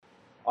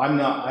I'm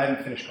not. I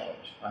haven't finished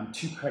college. I'm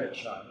 2 credits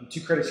shy. I'm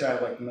 2 credits shy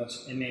of like the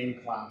most inane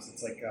class.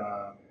 It's like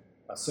a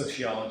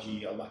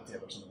sociology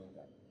elective or something like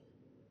that.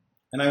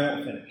 And I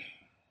won't finish.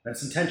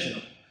 That's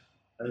intentional.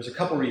 And there's a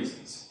couple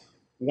reasons.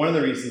 One of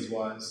the reasons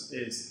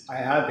is I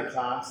had the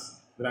class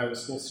that I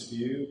was supposed to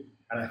do,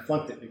 and I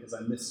flunked it because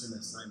I missed an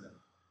assignment,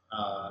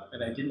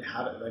 and I didn't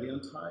have it ready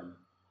on time.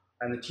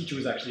 And the teacher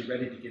was actually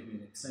ready to give me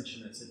an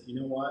extension. I said, you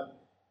know what?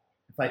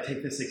 If I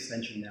take this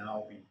extension now,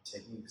 I'll be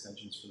taking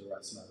extensions for the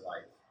rest of my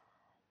life,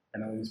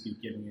 and I'll always be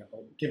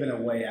given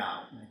a way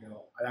out. And I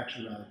go, I'd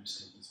actually rather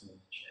just take this one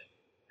shit.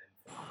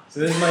 So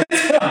this is my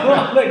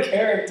the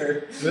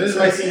character. So this is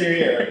my senior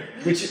year,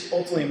 which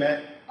ultimately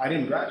meant I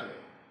didn't graduate.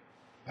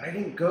 But I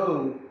didn't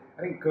go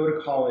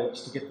to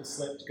college to get the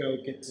slip to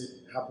get to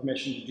have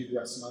permission to do the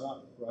rest of my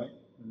life, right?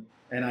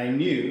 And I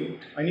knew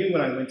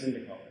when I went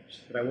into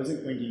college that I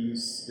wasn't going to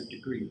use the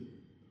degree,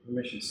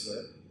 permission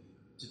slip,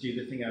 to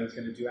do the thing I was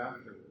going to do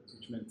afterwards,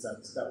 which meant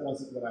that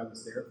wasn't what I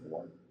was there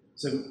for.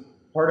 So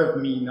part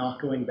of me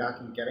not going back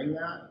and getting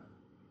that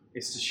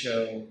is to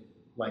show,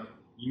 like,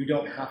 you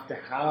don't have to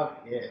have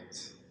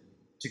it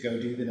to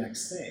go do the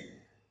next thing.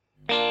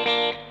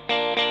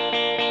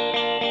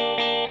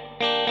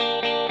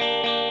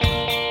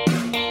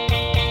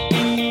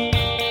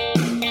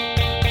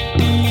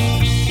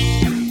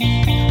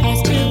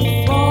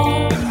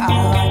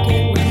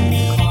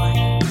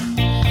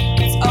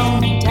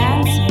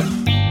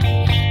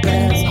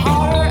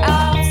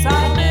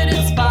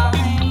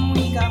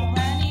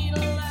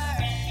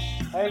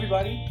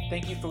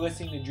 Thank you for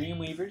listening to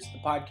Dreamweavers, the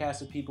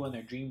podcast of people in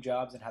their dream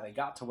jobs and how they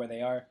got to where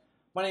they are.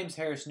 My name is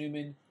Harris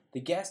Newman. The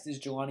guest is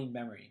Jelani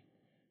Memory.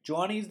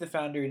 Jelani is the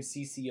founder and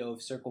CCO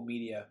of Circle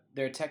Media.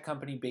 They're a tech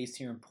company based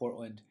here in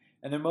Portland,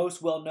 and they're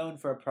most well known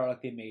for a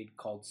product they made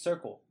called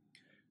Circle.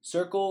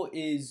 Circle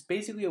is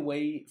basically a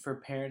way for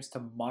parents to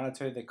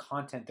monitor the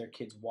content their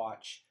kids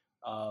watch.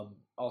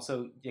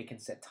 Also, they can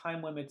set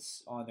time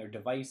limits on their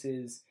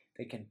devices.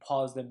 They can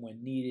pause them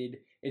when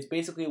needed. It's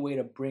basically a way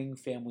to bring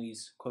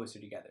families closer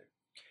together.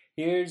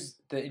 Here's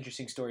the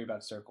interesting story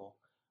about Circle.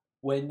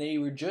 When they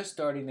were just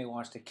starting, they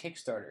launched a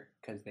Kickstarter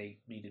because they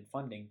needed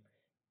funding,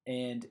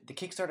 and the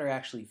Kickstarter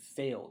actually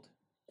failed.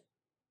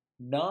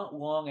 Not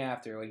long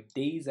after, like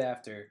days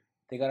after,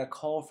 they got a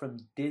call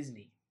from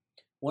Disney.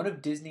 One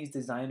of Disney's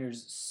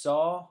designers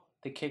saw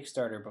the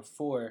Kickstarter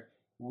before,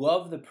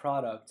 loved the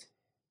product,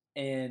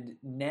 and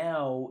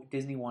now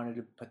Disney wanted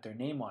to put their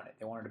name on it.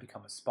 They wanted to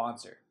become a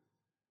sponsor.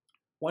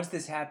 Once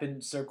this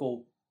happened,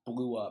 Circle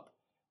blew up.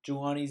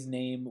 Jelani's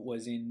name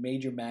was in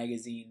major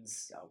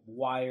magazines.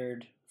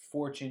 Wired,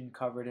 Fortune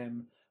covered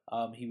him.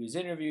 He was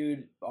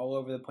interviewed all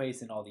over the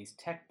place in all these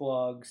tech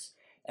blogs.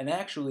 And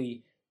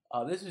actually,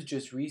 this was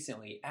just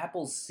recently,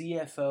 Apple's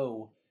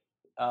CFO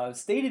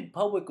stated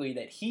publicly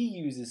that he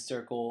uses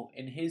Circle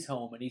in his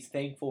home, and he's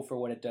thankful for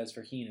what it does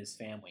for he and his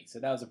family. So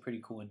that was a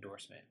pretty cool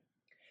endorsement.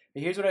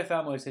 But here's what I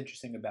found most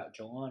interesting about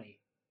Jelani.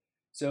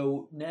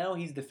 So now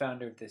he's the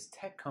founder of this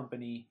tech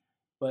company,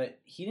 but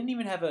he didn't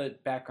even have a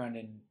background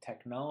in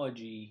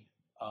technology,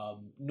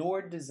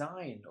 nor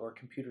design or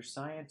computer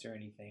science or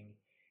anything.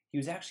 He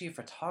was actually a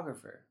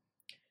photographer.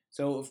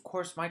 So, of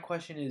course, my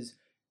question is,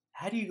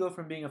 how do you go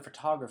from being a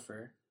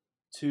photographer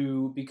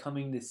to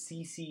becoming the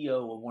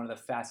CCO of one of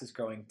the fastest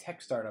growing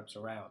tech startups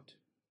around?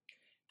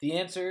 The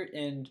answer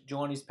and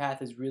Jelani's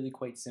path is really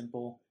quite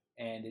simple,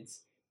 and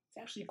it's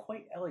actually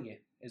quite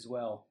elegant as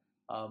well.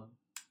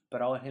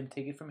 But I'll let him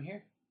take it from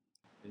here.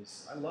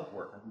 I love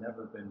work. I've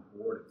never been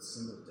bored a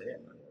single day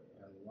of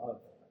my life. I've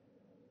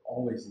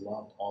always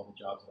loved all the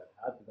jobs that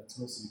I've had, but that's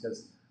mostly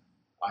because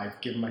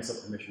I've given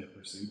myself permission to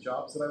pursue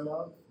jobs that I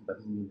love. That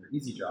doesn't mean they're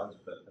easy jobs,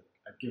 but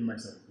I've given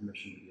myself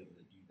permission to be able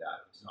to do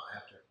that, to not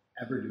have to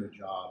ever do a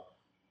job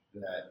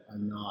that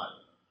I'm not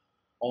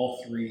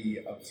all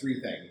three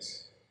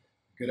things.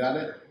 Good at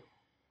it,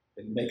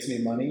 it makes me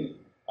money,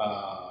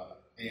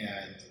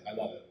 and I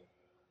love it.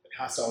 It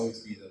has to always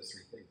be those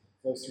 3 things.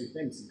 Those 3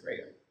 things,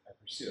 great, I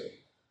pursue it.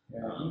 Yeah,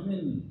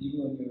 even when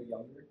you were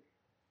younger,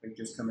 like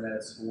just coming out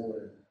of school.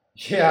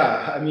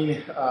 Yeah, I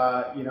mean,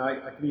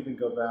 I can even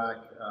go back.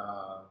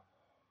 I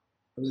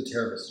was a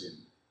terrible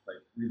student,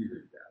 like really,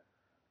 really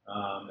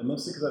bad, and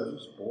mostly because I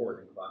was just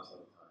bored in class all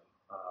the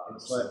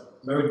time.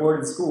 Very bored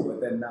in school, but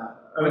then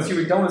not. Once you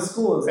were done with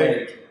school, it was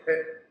like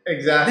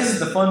exactly. This is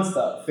the fun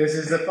stuff.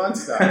 Interesting.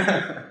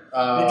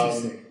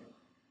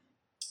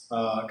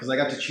 Because I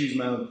got to choose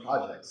my own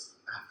projects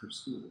after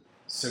school,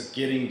 so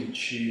getting to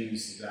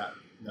choose that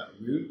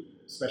route,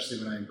 especially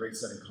when I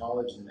embraced that in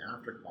college and then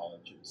after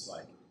college, it was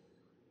like,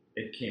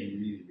 it came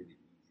really, really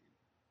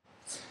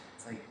easy.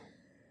 It's like,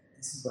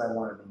 this is what I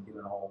wanted to be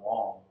doing all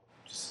along.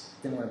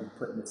 Just didn't want to be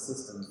put in the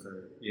system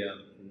for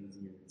these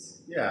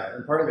years. Yeah,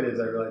 and part of it is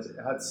I realized it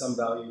had some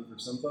value for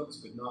some folks,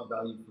 but not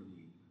value for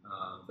me.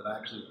 That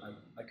I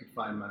could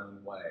find my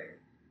own way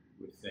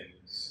with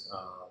things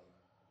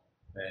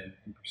and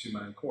pursue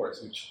my own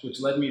course, which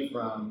led me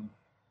from,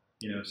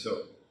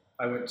 so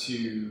I went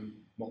to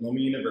Multnomah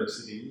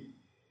University.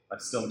 I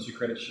still am 2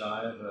 credits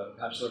shy of a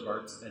Bachelor of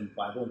Arts in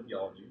Bible and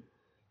Theology.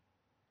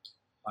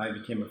 I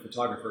became a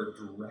photographer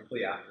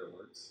directly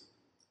afterwards.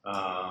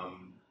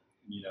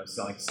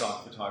 Selling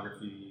stock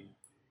photography,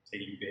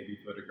 taking baby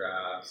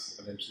photographs,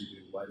 eventually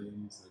doing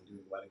weddings, and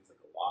doing weddings like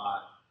a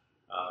lot.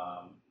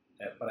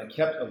 But I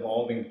kept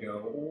evolving to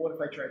go, well, what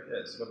if I tried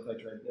this? What if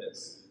I tried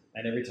this?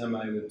 And every time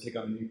I would take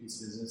on a new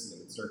piece of business and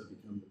it would start to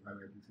become the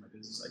primary piece of my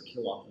business, I'd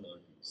kill off another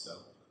piece. So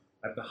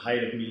at the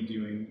height of me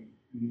doing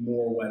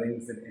more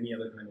weddings than any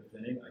other kind of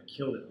thing, I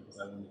killed it because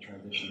I wanted to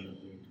transition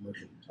into doing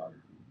commercial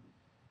photography.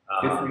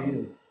 Good for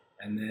you.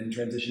 And then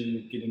transition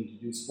into getting to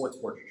do sports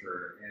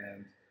portraiture.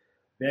 And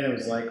then it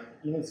was like,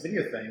 this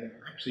video thing,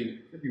 actually,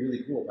 it'd be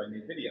really cool if I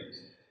made videos.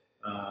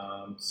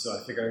 So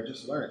I figured I'd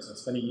just learn it. So I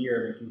spent a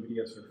year making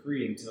videos for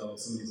free until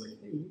somebody's like,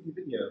 hey, you need a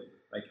video.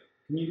 Like,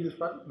 can you do this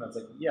project? And I was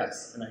like,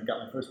 yes. And I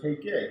got my first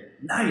paid gig.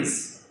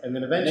 Nice. And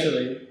then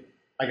eventually,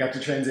 I got to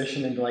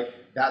transition into like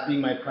that being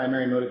my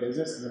primary mode of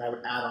business, and then I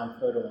would add on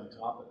photo on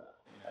top of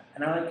that.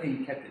 And I like how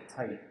you kept it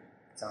tight, it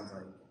sounds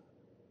like.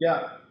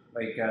 Yeah.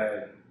 Like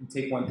you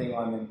take one thing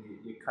on and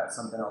you cut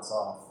something else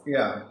off.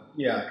 Yeah,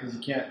 because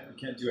you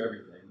can't do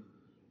everything.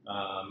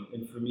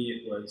 And for me,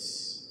 it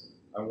was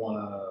I want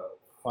to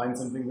find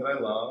something that I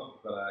love,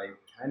 that I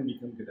can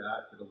become good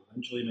at, that'll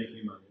eventually make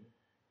me money.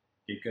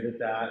 Get good at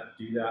that,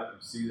 do that,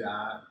 pursue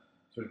that,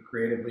 sort of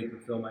creatively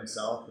fulfill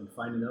myself, and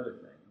find another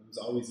thing. It was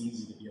always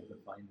easy to be able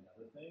to find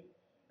another thing,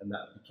 and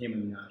that became a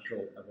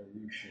natural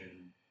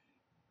evolution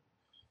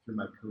through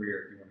my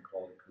career, if you want to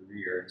call it a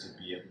career, to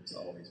be able to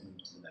always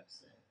move to the next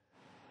thing.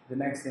 The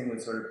next thing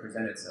would sort of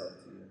present itself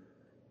to you.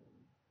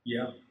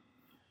 Yeah.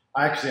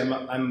 Actually,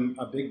 I'm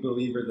a big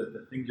believer that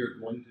the thing you're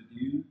going to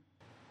do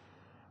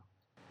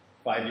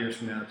 5 years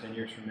from now, 10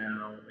 years from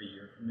now, a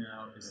year from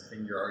now is a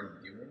thing you're already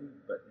doing,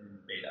 but in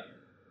beta.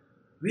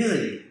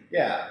 Really?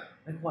 Yeah.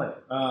 Like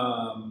what?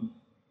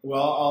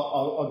 Well,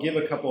 I'll give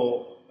a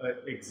couple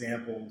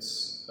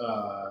examples.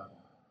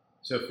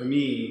 So for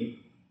me,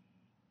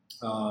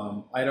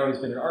 I'd always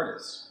been an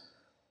artist.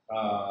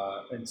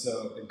 And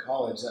so in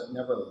college, that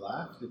never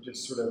left. It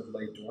just sort of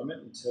lay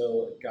dormant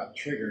until it got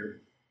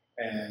triggered.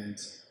 And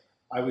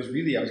I was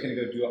going to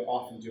go do a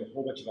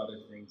whole bunch of other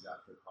things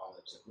after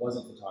college that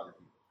wasn't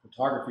photography.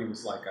 Photography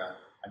was like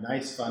a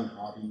nice, fun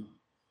hobby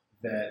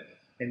that,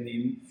 in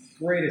the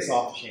greatest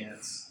off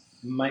chance,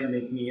 might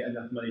make me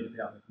enough money to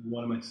pay off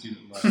one of my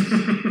student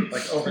loans,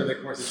 like over the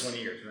course of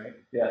 20 years, right?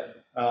 Yeah.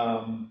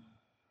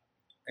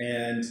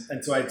 And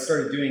so I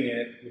started doing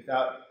it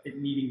without it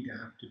needing to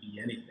have to be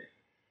anything,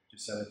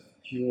 just out of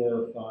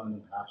pure fun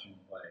and passion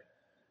and play.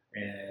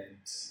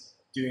 And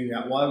doing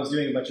that while I was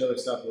doing a bunch of other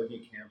stuff,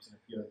 working at camps and a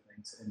few other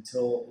things,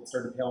 until it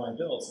started to pay all my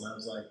bills. And I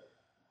was like,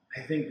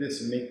 I think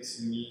this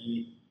makes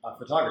me a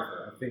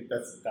photographer. I think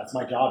that's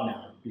my job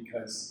now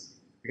because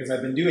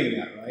I've been doing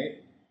that,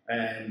 right?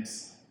 And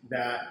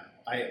that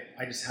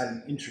I just had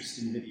an interest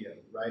in video,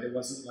 right? It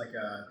wasn't like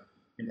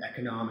an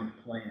economic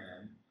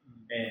plan.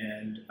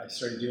 And I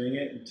started doing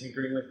it and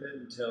tinkering with it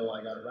until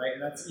I got it right.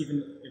 And that's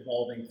even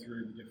evolving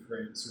through the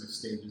different sort of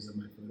stages of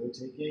my photo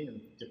taking and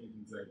different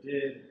things that I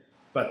did.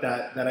 But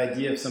that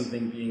idea of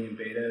something being in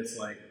beta is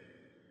like,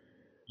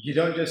 you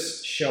don't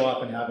just show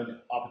up and have an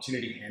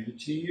opportunity handed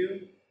to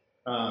you,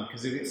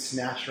 because it gets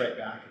snatched right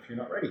back if you're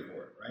not ready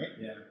for it, right?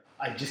 Yeah.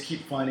 I just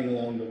keep finding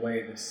along the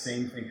way the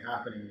same thing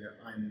happening, that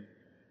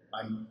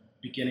I'm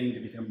beginning to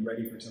become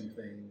ready for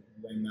something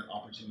when that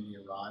opportunity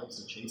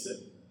arrives to chase it.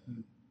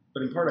 Mm-hmm.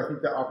 But in part, I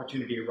think that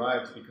opportunity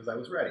arrived because I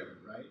was ready,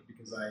 right?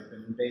 Because I had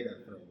been in beta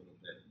for a little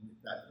bit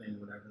with that thing,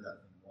 whatever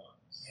that thing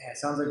was. Yeah, it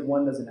sounds like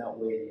one doesn't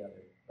outweigh the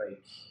other.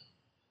 Like,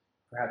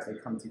 perhaps they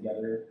come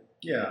together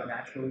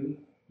naturally.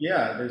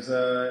 Yeah,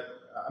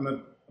 I'm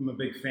a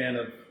big fan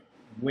of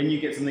when you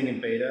get something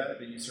in beta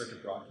that you start to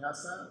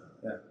broadcast that.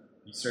 Yeah.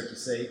 You start to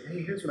say,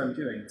 hey, here's what I'm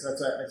doing. So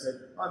I said,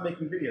 I'm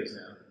making videos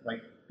now.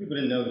 Like, people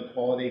didn't know the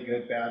quality,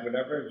 good, bad,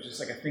 whatever. It was just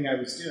like a thing I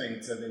was doing.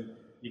 And so then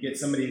you get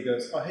somebody who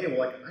goes, oh, hey, well,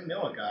 like, I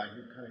know a guy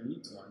who kind of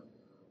needs one.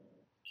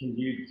 Can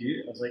you do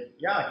it? I was like,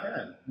 yeah, I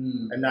can.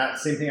 And that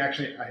same thing,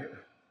 actually,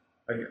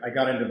 I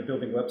got into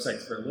building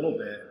websites for a little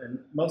bit, and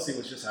mostly it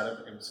was just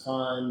it was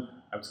fun.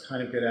 I was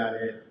kind of good at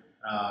it.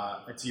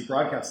 And so you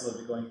broadcast a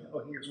little bit going,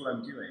 oh, here's what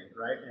I'm doing,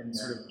 right? And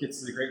sort of gets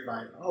to the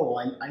grapevine, oh,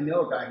 I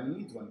know a guy who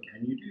needs one.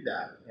 Can you do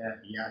that?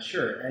 Yeah,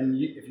 sure. And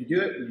if you do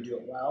it, and you do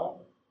it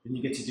well, then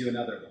you get to do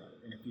another one.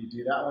 And if you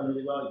do that one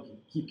really well, you can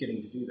keep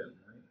getting to do them,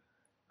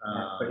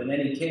 right? But in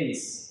any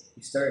case,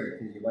 you started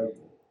because you liked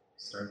it.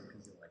 Started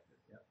because you liked it,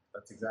 yeah.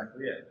 That's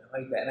exactly it. I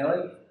like that. And I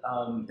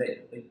like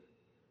that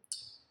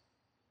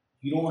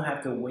you don't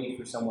have to wait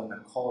for someone to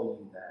call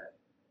you that.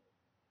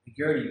 Like,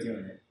 you're already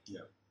doing it.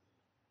 Yeah.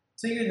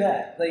 So you're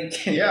that.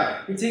 Like,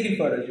 yeah. You're taking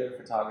photos, you're a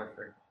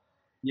photographer.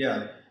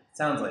 Yeah.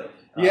 Sounds like.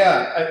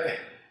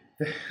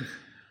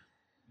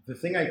 The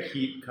thing I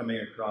keep coming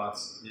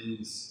across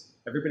is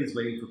everybody's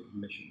waiting for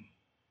permission.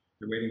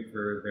 They're waiting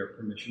for their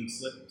permission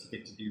slip to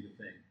get to do the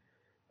thing.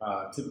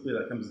 Typically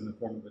that comes in the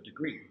form of a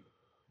degree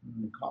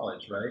in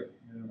college, right?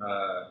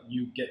 Yeah.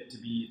 You get to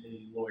be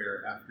a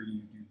lawyer after you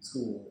do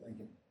school and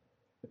get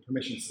the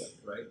permission slip,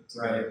 right?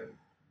 So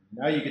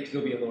now you get to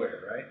go be a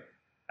lawyer, right?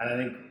 And I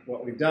think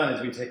what we've done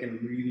is we've taken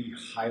really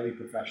highly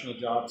professional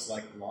jobs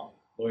like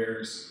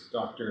lawyers,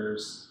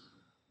 doctors,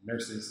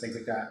 nurses, things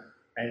like that,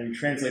 and we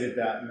translated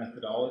that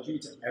methodology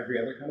to every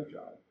other kind of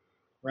job,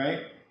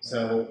 right?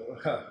 So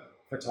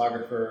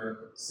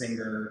photographer,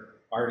 singer,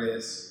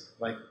 artist,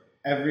 like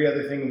every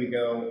other thing we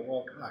go,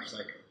 well, gosh,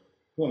 like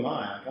who am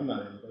I? Like I'm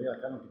not anybody. Like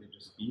I don't get to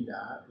just be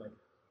that. Like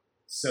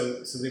so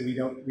that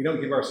we don't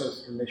give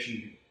ourselves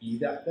permission to be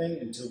that thing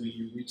until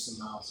we reach some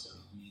milestone.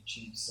 We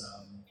achieve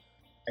some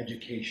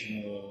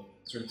educational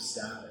sort of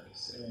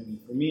status. And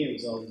for me, it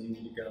was always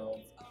easy to go,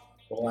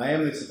 well, I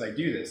am this if I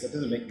do this. That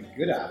doesn't make me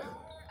good at it.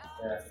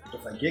 But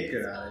if I get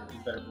good at it, you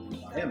better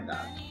believe I am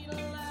that.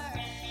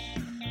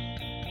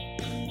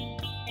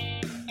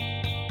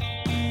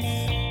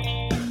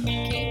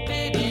 Keep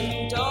it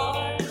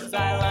indoors.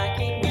 I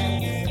like it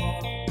when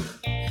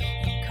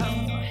you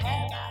come your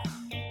head back.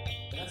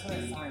 That's what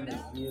I find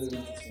that's really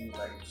interesting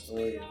about your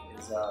story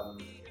is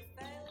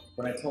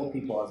when I told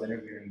people I was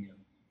interviewing you,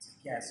 it's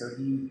like, yeah, so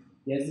he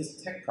has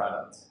this tech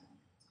product.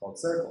 It's called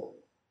Circle,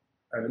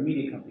 or the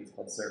media company is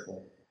called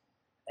Circle.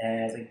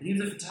 And it's like, he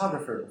was a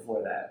photographer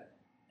before that.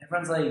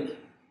 Everyone's like,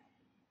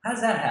 how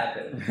does that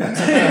happen?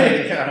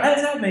 How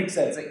does that make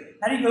sense? Like,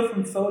 how do you go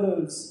from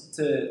photos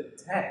to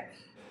tech?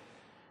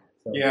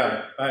 So.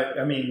 Yeah,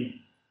 I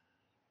mean,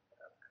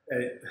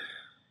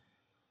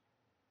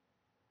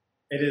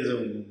 it is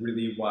a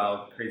really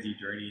wild, crazy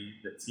journey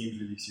that seems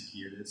really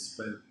circuitous,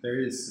 but there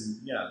is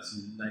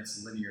some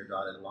nice linear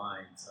dotted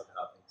lines of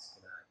how things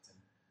connect.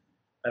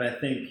 And I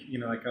think,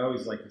 like I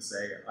always like to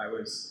say, I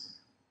was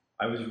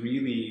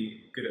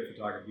really good at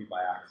photography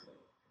by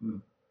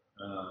accident.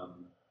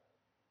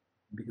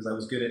 Because I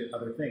was good at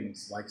other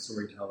things like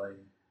storytelling,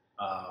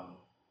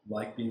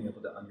 like being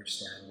able to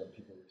understand what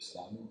people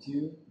responded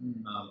to.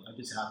 I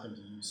just happened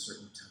to use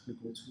certain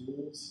technical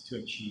tools to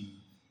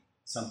achieve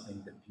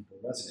something that people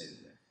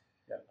resonated with.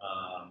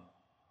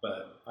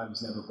 But I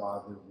was never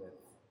bothered with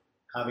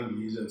having to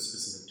use those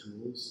specific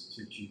tools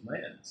to achieve my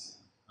ends,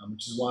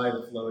 which is why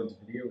the flow into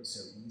video was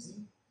so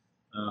easy,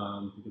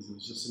 because it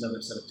was just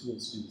another set of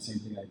tools to do the same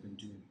thing I've been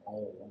doing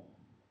all along.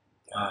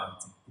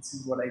 This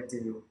is what I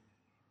do.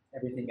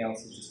 Everything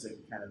else is just a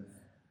kind of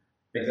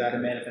Exactly.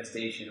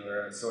 manifestation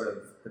or a sort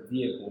of the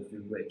vehicle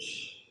through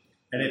which.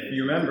 And if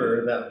you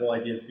remember that whole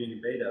idea of being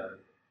a beta,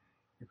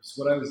 it was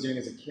what I was doing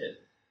as a kid.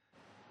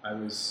 I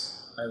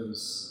was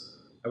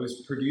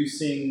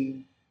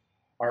producing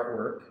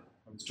artwork.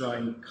 I was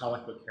drawing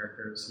comic book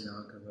characters,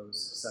 because I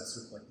was obsessed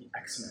with like the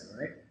X-Men,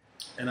 right?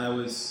 And I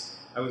was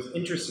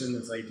interested in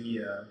this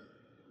idea,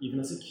 even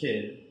as a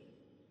kid,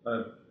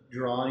 of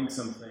drawing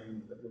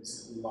something that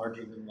was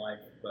larger than life,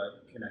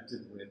 but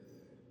connected with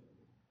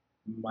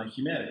my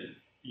humanity.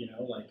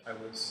 Like I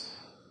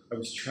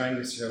was trying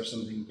to show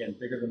something again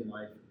bigger than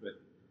life,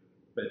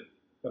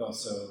 but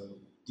also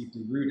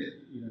deeply rooted.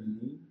 You know what I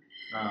mean?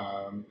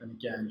 And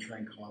again, try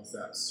and cause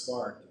that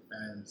spark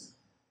and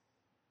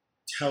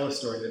tell a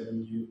story that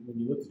when you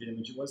looked at the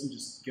image, it wasn't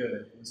just good,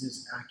 it wasn't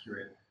just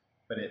accurate,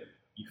 but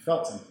you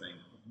felt something,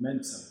 it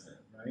meant something,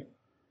 right?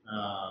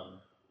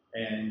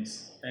 And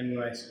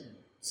when I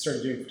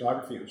started doing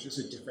photography, it was just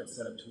a different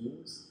set of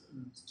tools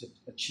to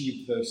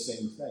achieve those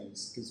same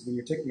things. Because when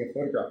you're taking a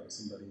photograph of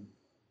somebody,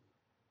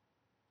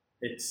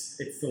 it's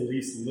the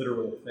least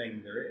literal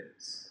thing there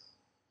is.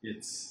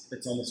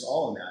 It's almost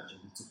all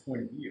imagined. It's a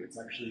point of view. It's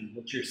actually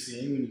what you're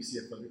seeing when you see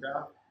a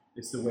photograph.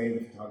 It's the way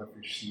the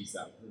photographer sees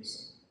that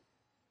person,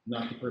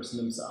 not the person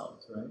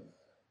themselves, right?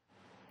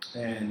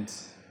 And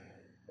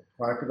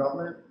product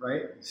development,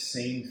 right?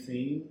 Same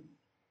thing.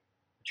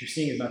 What you're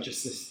seeing is not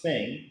just this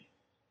thing,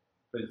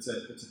 but it's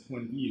a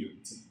point of view,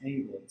 it's an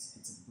angle, it's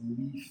a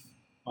belief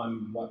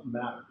on what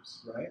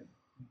matters, right?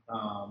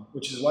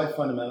 Which is why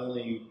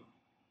fundamentally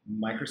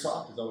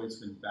Microsoft has always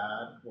been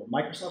bad. Well,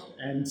 Microsoft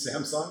and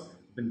Samsung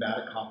have been bad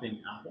at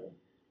copying Apple.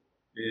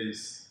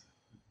 Is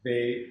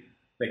they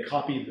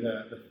copy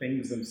the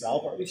things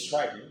themselves, or at least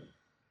try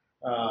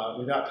to,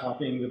 without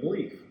copying the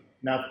belief.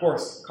 Now, of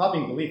course,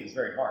 copying belief is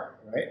very hard,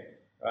 right?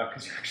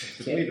 Because you actually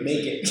have to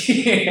believe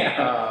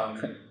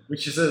it.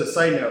 Which is a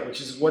side note,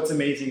 which is what's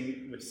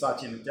amazing with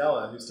Satya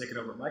Nadella, who's taken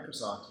over at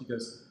Microsoft. He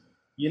goes,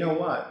 you know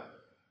what?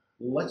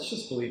 Let's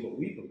just believe what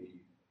we believe.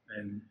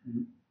 And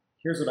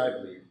here's what I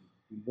believe.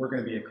 We're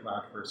going to be a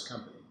cloud-first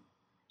company.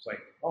 It's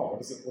like, oh, what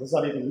does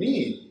that even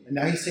mean? And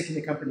now he's taking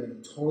the company in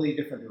a totally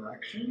different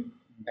direction.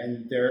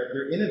 And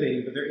they're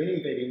innovating, but they're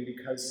innovating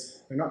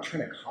because they're not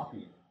trying to copy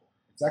it.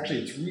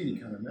 It's really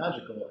kind of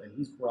magical. And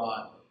he's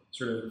brought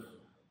sort of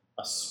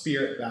a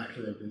spirit back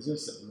to their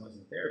business that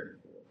wasn't there before.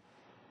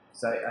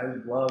 So I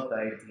love the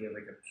idea of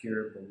like a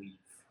pure belief,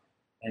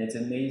 and it's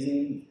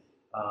amazing.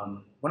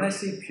 When I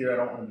say pure, I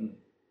don't want to be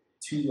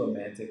too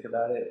romantic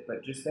about it,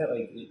 but just that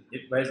like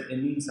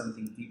it means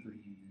something deeper to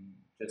you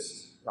than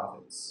just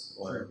profits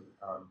or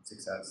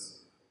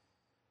success.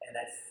 And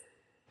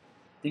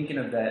thinking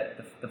of that,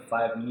 the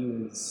 5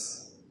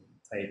 years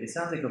type, it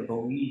sounds like a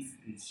belief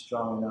is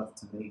strong enough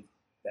to make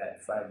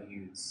that 5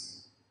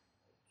 years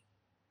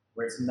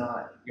where you're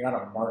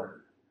not a martyr.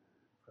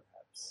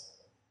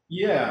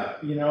 Yeah,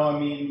 I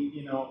mean,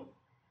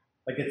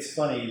 like it's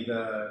funny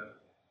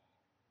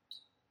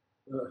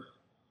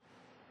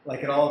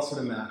like it all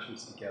sort of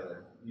matches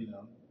together.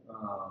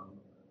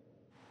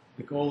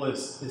 The goal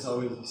is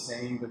always the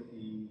same, but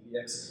the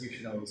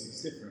execution always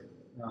is different.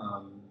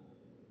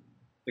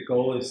 The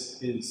goal is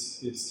to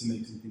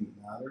make something that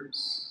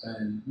matters,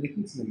 and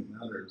making something that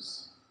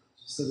matters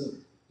just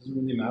doesn't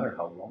really matter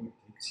how long it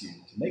takes you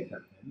to make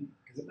that thing,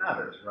 because it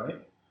matters, right?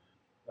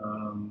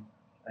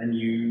 And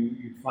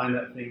you find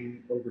that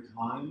thing over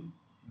time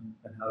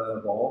and how that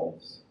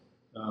evolves.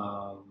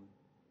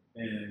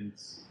 And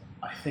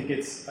I think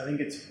it's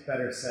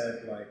better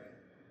said like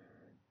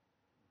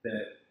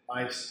that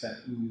I've spent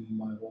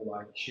my whole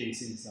life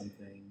chasing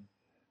something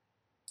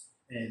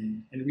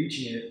and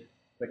reaching it,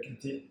 but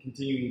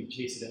continuing to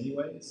chase it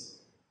anyways,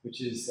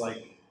 which is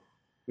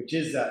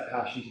that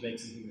passion to make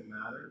something that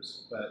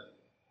matters, but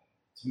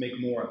to make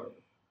more of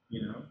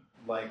it.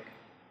 Like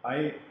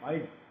I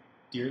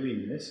dearly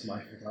miss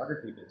my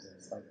photography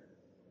business. Like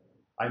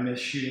I miss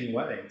shooting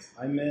weddings.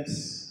 I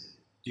miss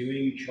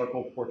doing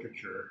charcoal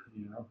portraiture.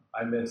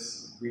 I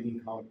miss reading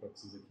comic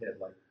books as a kid.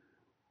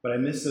 But I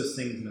miss those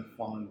things in a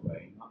fond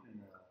way, not in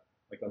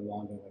a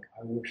long way. Like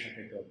I wish I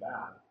could go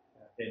back.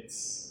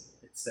 It's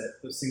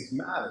that those things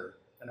matter,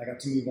 and I got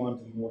to move on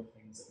to more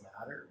things that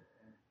matter.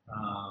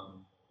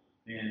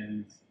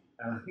 And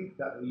I think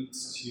that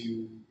leads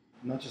to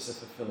not just a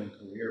fulfilling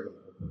career, but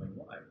a fulfilling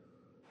life.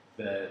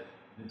 That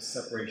the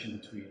separation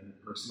between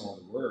personal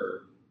and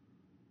work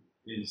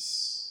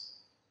is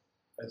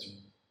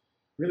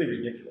really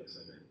ridiculous,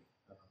 I think.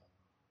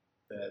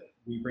 That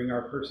we bring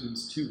our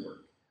persons to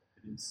work.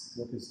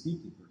 Work is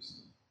deeply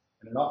personal,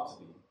 and it ought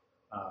to be.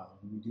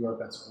 We do our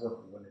best work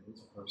when it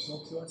is personal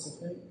to us, I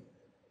think.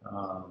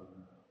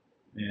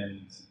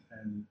 And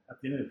at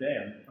the end of the day,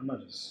 I'm not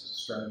just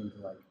striving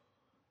to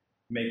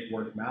make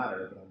work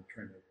matter, but I'm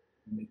trying to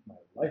make my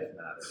life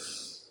matter.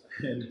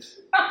 And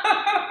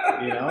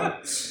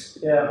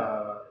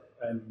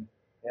and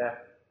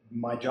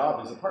my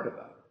job is a part of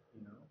that.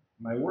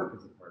 My work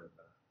is a part of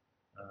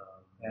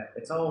that.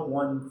 It's all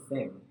one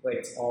thing.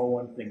 It's all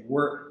one thing.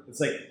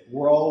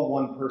 We're all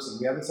one person.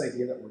 We have this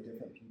idea that we're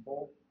different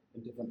people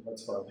in different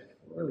parts of our life.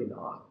 We're really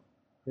not.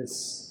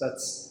 It's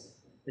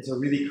a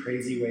really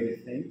crazy way to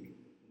think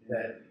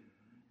that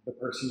the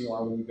person you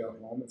are when you go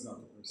home is not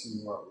the person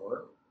you are at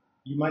work.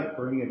 You might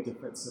bring a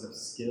different set of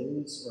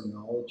skills or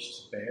knowledge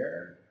to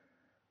bear,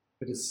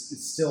 but it's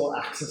still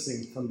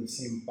accessing from the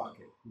same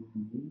bucket.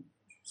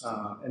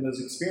 And those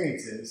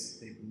experiences,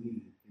 they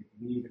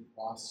bleed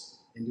across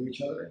into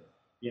each other.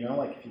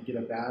 Like if you get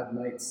a bad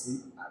night's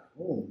sleep at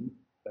home,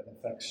 that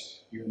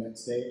affects your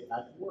next day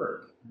at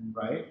work,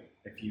 right?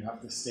 If you have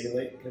to stay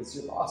late because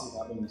your boss is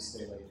having you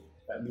stay late,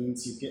 that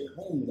means you get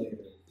home later,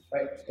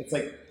 right? It's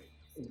like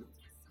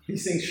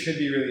these things should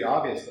be really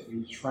obvious, but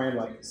we try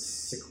and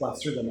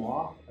sequester them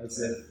off as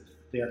if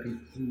they are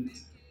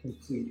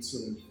complete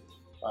sort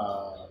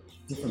of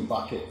different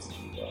buckets, if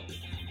you will.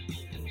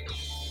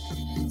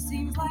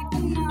 Seems like the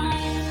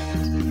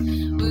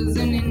night was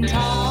an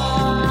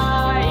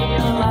entire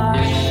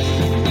life.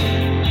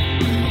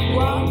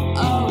 Whoa,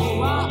 oh,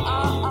 whoa,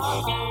 oh,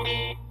 oh.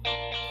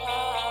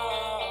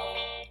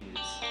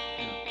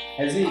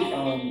 Has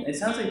it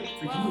sounds like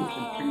for you it's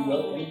been pretty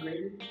well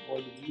integrated, or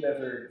did you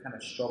ever kind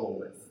of struggle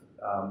with?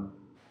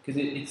 Because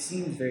it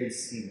seems very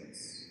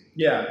seamless.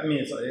 Yeah, I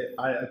mean,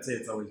 I'd say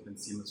it's always been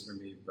seamless for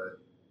me, but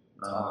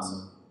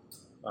Awesome.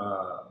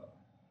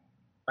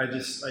 I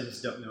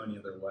just don't know any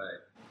other way.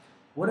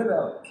 What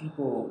about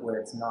people where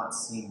it's not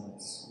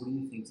seamless? What do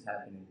you think's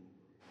happening?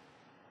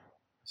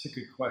 That's a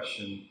good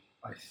question.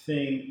 I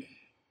think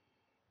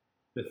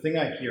the thing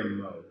I hear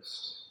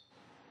most,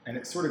 and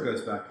it sort of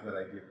goes back to that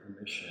idea of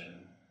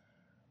permission,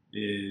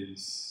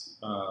 is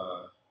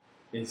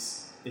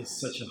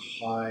such a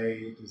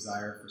high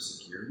desire for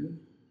security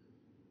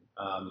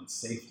and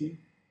safety,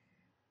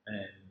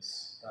 and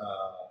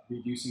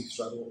reducing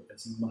struggle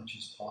as much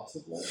as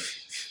possible,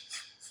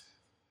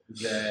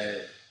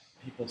 that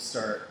people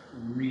start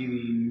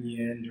really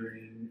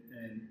meandering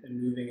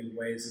and moving in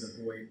ways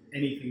that avoid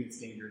anything that's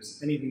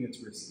dangerous, anything that's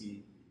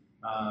risky,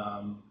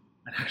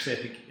 and actually I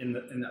think in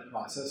that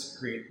process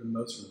create the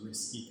most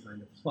risky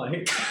kind of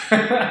life.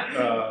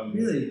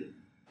 Really?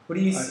 What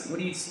do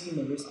you see in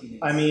the riskiness?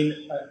 I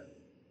mean,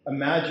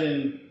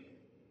 imagine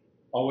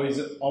always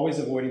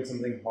avoiding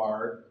something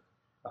hard,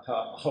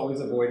 always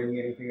avoiding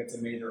anything that's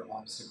a major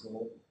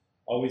obstacle,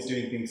 always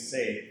doing things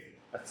safe.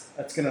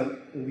 That's going to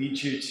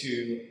lead you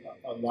to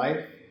a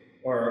life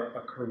or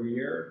a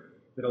career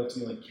that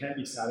ultimately can't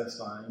be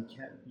satisfying,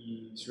 can't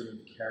be sort of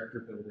character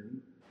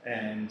building,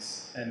 and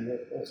will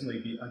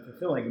ultimately be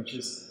unfulfilling,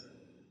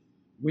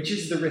 which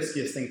is the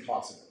riskiest thing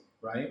possible,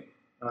 right?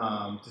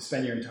 To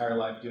spend your entire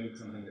life doing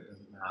something that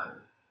doesn't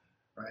matter,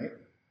 right?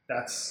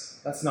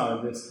 That's not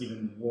a risk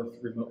even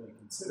worth remotely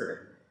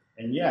considering,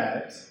 and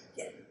yet.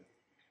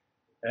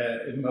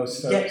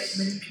 Most folks, yes,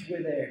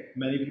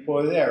 many people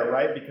are there,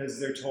 right? Because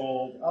they're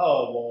told,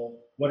 oh, well,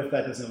 what if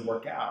that doesn't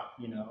work out?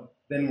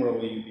 Then where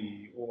will you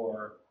be?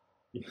 Or,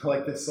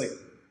 like this,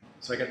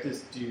 So I got to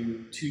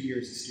do 2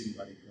 years as student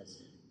body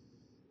president.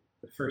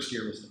 The first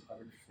year was an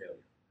utter failure.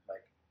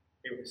 Like,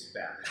 it was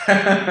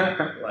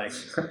bad. Like,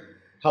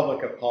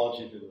 public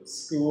apology to the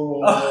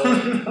school.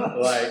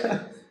 Like,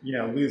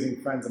 losing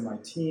friends on my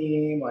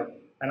team. Like,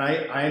 and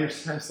I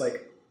understand. It's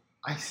like,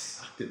 I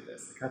sucked at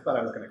this. Like, I thought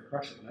I was going to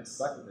crush it, and I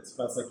sucked at this.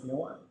 But I was like, you know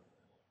what?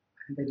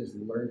 I think I just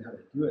learned how to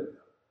do it.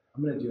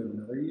 I'm going to do it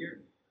another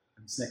year.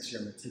 And this next year,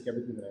 I'm going to take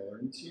everything that I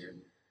learned this year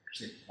and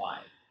actually apply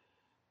it.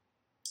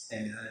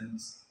 And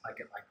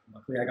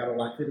luckily, I got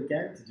elected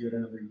again to do it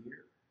another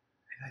year.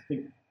 And I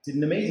think did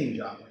an amazing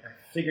job. Like, I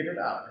figured it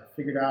out. I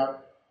figured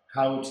out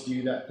how to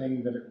do that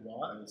thing that it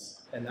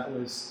was. And it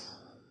was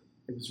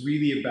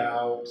really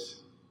about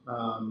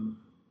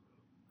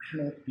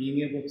being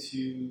able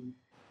to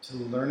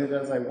learn it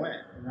as I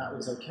went. And that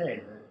was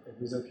okay.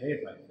 It was okay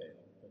if I failed.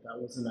 But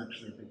that wasn't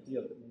actually a big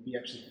deal. But maybe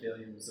actually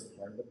failure was a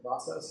part of the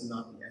process and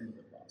not the end of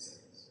the process.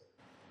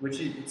 Which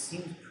it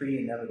seems pretty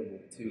inevitable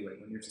too. Like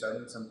when you're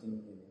starting something new,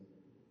 you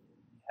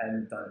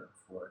hadn't done it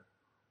before.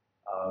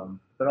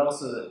 But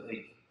also,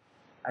 like,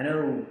 I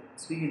know,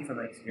 speaking from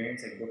my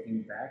experience, like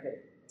looking back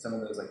at some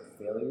of those like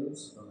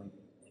failures, I'm like,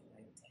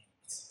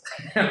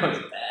 I was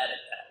bad at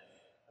that.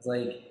 I was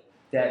like,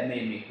 that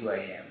made me who I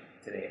am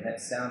today. And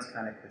that sounds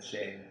kind of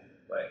cliche,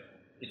 but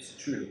it's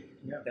true.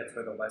 Yeah. That's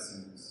where the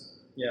lessons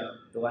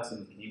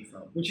came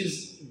from. Which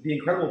is the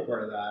incredible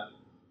part of that,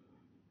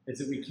 is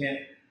that we can't,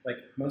 like,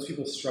 most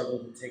people struggle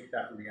to take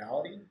that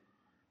reality,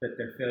 that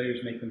their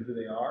failures make them who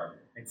they are,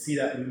 and see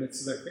that in the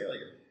midst of their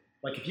failure.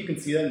 Like, if you can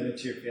see that in the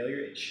midst of your failure,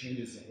 it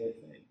changes the whole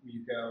thing.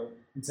 You go,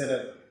 instead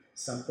of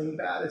something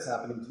bad is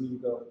happening to me, you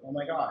go, oh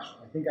my gosh,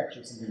 I think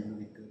actually something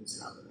really good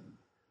is happening.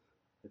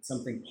 That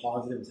something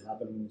positive is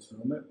happening in this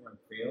moment where I'm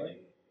failing.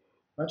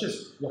 Not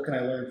just what can I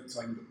learn so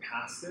I can get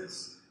past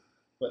this,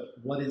 but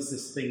what is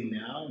this thing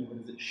now, and what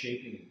is it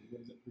shaping me?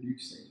 What is it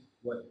producing?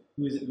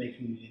 Who is it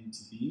making me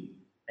into be?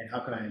 And how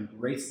can I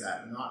embrace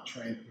that, and not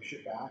try and push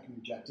it back and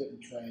reject it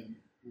and try and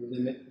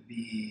limit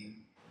the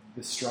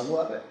struggle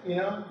of it,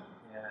 Yeah.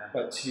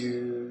 but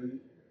to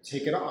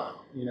take it on,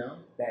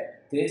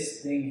 That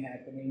this thing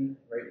happening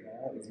right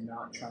now is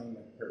not trying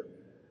to hurt me.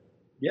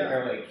 Yeah.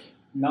 Or like,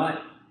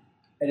 not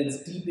at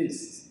its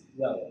deepest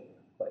level,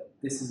 but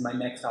this is my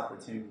next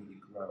opportunity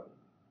to grow.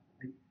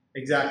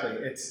 Exactly.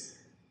 It's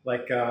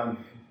like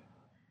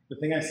the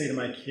thing I say to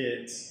my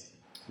kids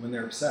when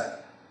they're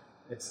upset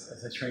is,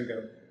 as I try and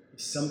go,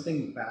 is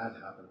something bad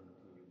happening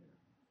to you?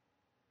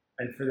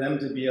 And for them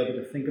to be able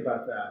to think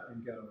about that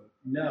and go,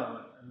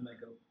 no, and then I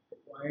go, but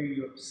why are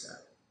you upset?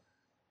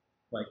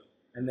 Like,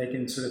 and they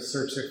can sort of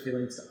search their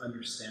feelings to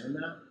understand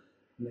that,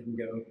 and they can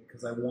go,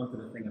 because I wanted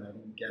a thing and I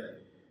didn't get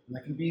it. And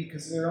that can be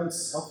because of their own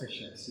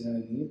selfishness, you know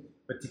what I mean?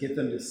 But to get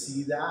them to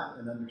see that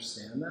and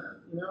understand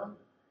that,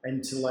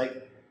 and to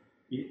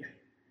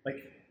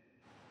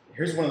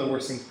here's one of the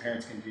worst things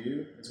parents can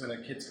do, is when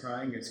a kid's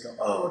crying, is go,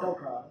 oh, don't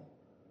cry,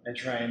 and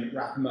try and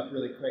wrap them up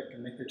really quick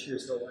and make their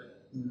tears go away.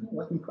 Don't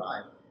let them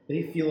cry.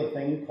 They feel a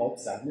thing called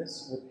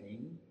sadness or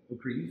pain or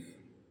grief.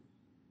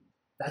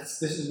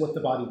 This is what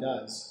the body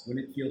does when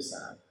it feels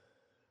sad.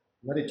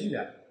 Let it do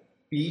that.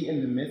 Be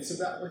in the midst of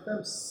that with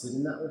them, sit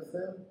in that with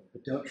them,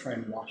 but don't try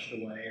and wash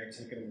it away or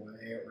take it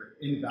away or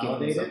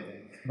invalidate it.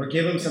 Or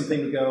give them something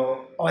to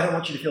go, oh, I don't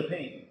want you to feel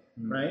pain,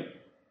 right?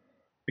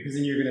 Because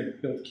then you're going to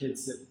build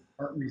kids that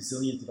aren't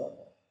resilient at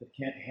all, that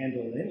can't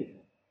handle anything.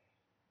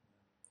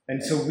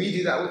 And so we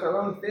do that with our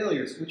own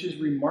failures, which is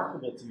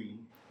remarkable to me.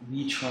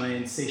 We try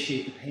and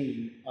satiate the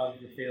pain of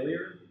the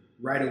failure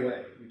right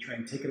away. We try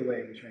and take it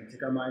away. We try and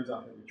take our minds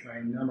off it. We try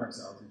and numb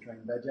ourselves. We try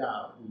and veg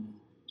out. We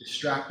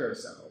distract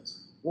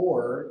ourselves.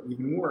 Or,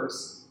 even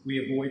worse, we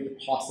avoid the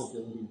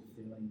possibility of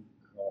feeling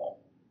at all.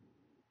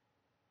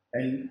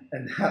 And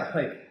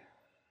that,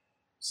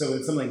 so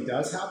when something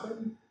does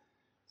happen,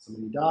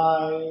 somebody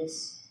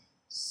dies,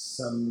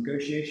 some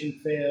negotiation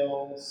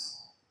fails,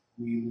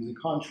 we lose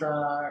a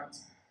contract,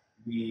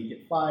 we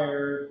get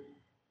fired,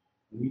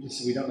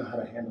 we don't know how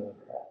to handle it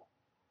at all.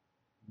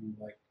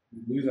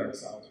 We lose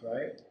ourselves,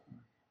 right?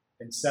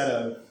 Instead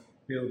of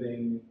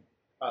building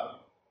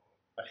up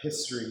a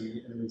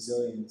history and a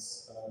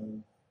resilience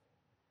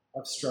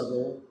of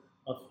struggle,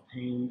 of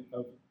pain,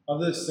 of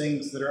those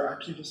things that are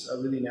actually just a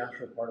really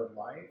natural part of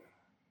life,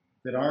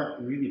 that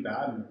aren't really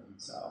bad in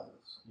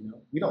themselves.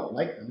 We don't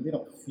like them; they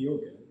don't feel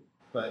good.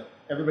 But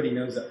everybody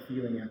knows that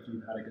feeling after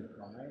you've had a good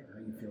cry, how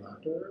you feel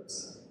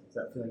afterwards. It's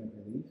that feeling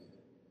of relief.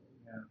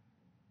 Yeah.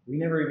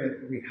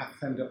 We half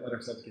the time don't let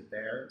ourselves get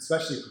there,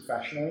 especially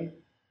professionally.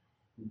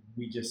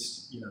 We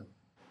just, we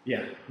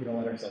don't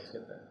let ourselves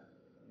get there.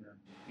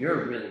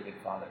 You're a really good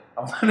father.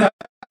 I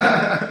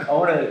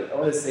want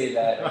to say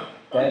that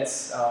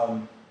that's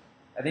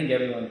I think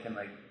everyone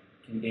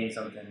can gain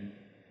something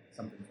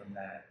from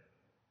that.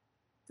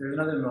 There's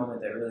another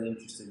moment that really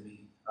interested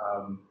me.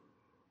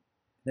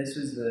 This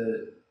was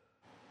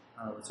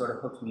what sort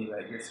of hooked me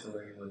about your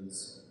story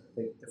was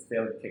the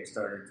failed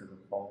Kickstarter to the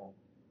call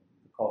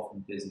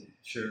from Disney.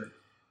 Sure.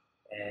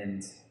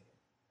 And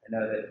I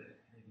know that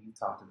maybe you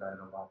talked about it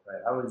a lot,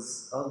 but I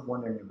was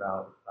wondering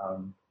about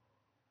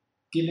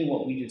given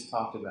what we just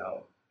talked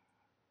about,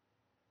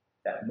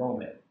 that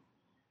moment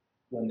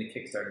when the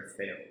Kickstarter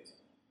failed,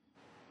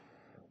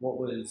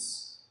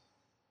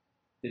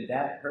 did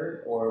that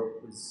hurt, or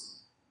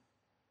was?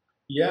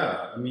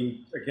 Yeah, I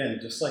mean, again,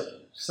 just like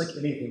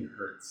anything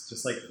hurts,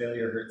 just like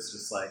failure hurts,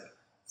 just like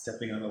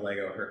stepping on a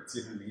Lego hurts.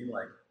 You know what I mean?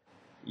 Like,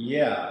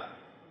 yeah,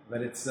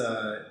 but it's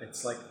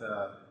like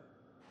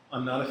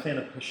I'm not a fan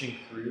of pushing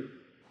through.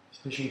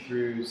 Pushing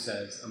through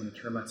says I'm going to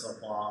turn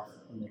myself off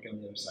and make it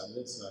on the other side of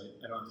this, so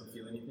I don't have to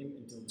feel anything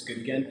until it's good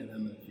again, and then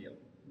I'm going to feel.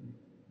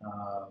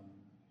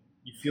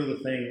 You feel the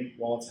thing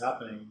while it's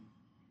happening,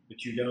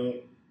 but you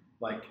don't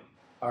like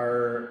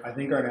I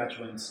think our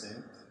natural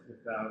instinct,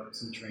 without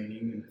some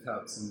training and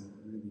without some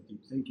really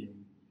deep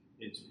thinking,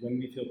 is when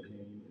we feel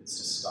pain, it's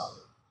to stop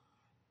it.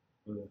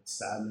 Whether it's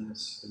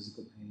sadness,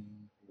 physical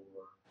pain,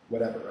 or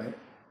whatever, right?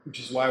 Which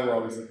is why we're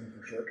always looking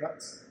for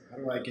shortcuts. How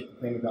do I get the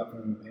thing without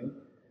feeling the pain?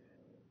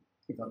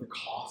 Without the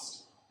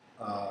cost.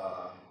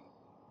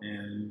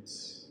 And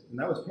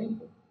that was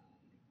painful.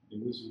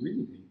 It was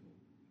really painful.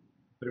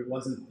 But it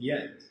wasn't the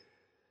end.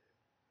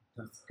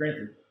 That's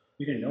granted,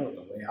 we didn't know what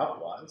the way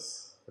out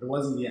was, but it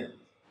wasn't the end.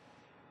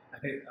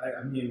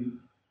 I mean,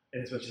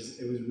 as much as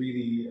it was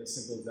really as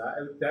simple as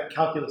that. That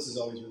calculus is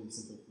always really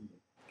simple for me.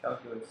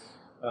 Calculus.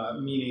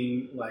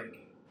 Meaning,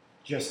 like,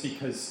 just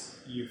because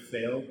you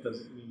failed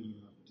doesn't mean you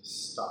have to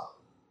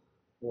stop.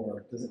 Or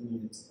it doesn't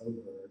mean it's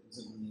over. It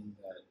doesn't mean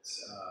that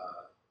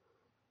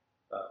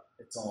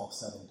it's all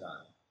said and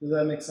done. Does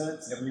that make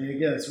sense? I mean,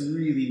 again, it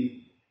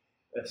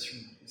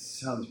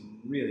sounds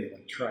really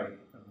like trite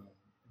and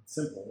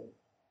simple,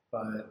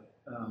 but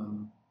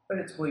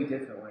it's way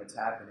different when it's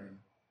happening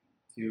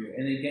too.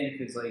 And again,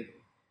 because like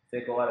I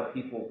think a lot of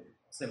people,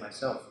 say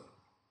myself,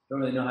 don't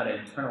really know how to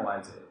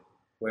internalize it.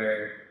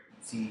 Where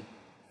you see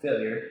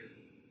failure,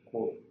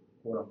 quote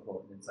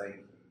unquote, and it's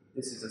like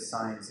this is a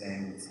sign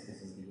saying this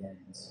is the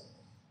end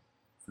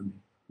for me.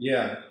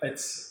 Yeah,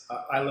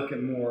 I look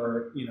at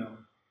more,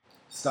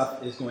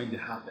 stuff is going to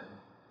happen.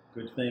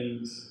 Good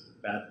things,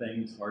 bad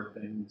things, hard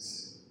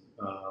things,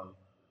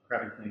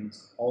 crappy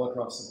things, all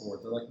across the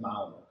board. They're like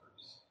mile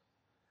markers.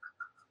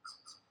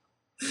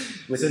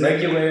 With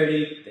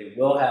regularity, they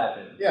will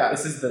happen. Yeah.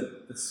 This is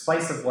the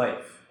spice of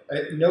life.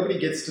 Nobody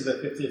gets to the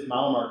 50th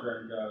mile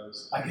marker and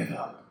goes, I give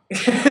up.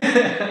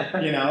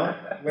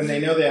 When they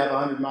know they have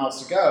 100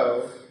 miles to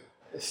go.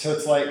 So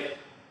it's like,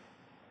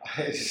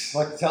 I just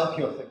like to tell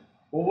people, like,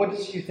 well, what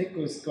did you think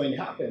was going to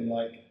happen?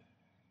 Like,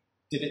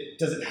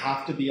 does it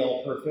have to be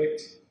all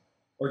perfect?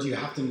 Or do you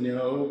have to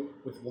know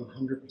with 100%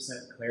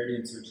 clarity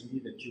and certainty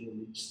that you will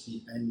reach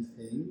the end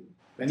thing?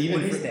 And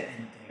even what is the end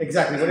thing?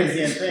 Exactly, what is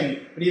the end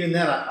thing? But even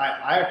then,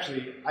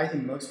 I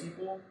think most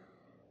people,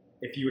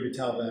 if you were to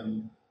tell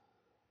them,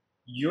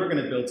 you're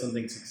going to build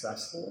something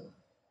successful,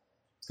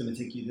 it's going to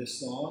take you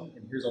this long,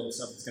 and here's all the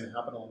stuff that's going to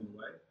happen along the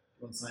way.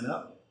 You want to sign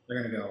up?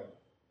 They're going to go,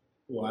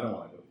 well, I don't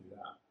want to go through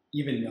that.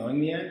 Even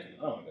knowing the end,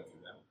 I don't want to go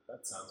through that.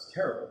 That sounds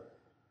terrible,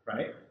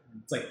 right?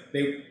 It's like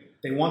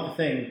they want the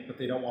thing, but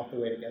they don't want the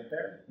way to get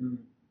there.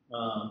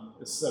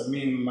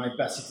 My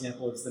best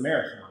example is the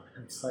marathon.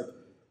 It's like,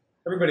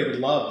 everybody would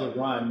love to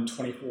run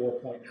 24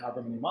 point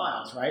however many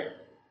miles, right?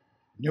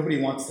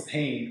 Nobody wants the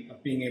pain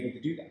of being able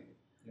to do that.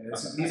 Yeah,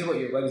 these are what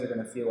your legs are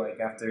going to feel like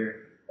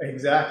after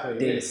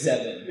day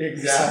 7.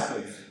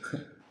 Exactly.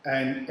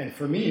 And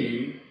for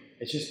me,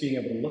 it's just being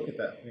able to look at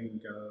that thing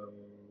and go,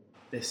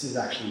 this is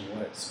actually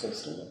what it's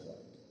supposed to look like.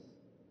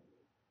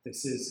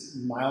 This is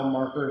mile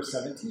marker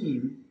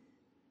 17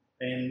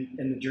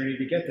 and the journey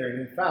to get there.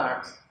 And in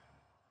fact,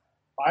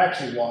 I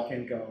actually walk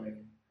in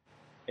going,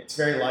 it's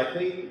very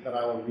likely that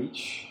I will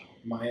reach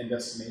my end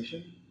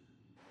destination.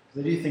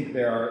 Because I do think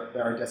there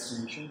are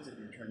destinations that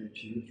you're trying to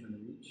achieve, trying to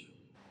reach.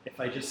 If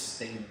I just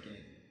stay in the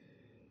game,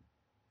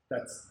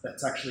 that's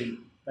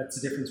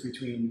the difference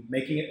between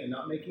making it and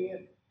not making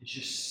it. It's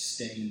just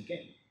staying in the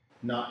game,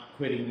 not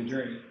quitting the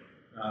journey.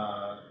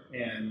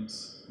 And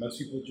most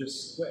people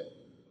just quit.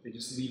 They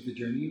just leave the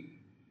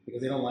journey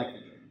because they don't like the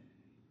journey.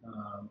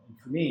 And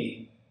for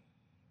me,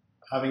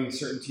 having the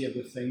certainty of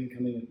the thing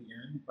coming at the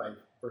end by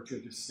virtue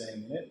of just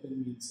staying in it,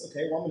 means,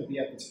 okay, well, I'm going to be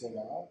at this for a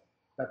while.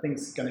 That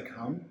thing's going to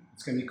come.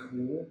 It's going to be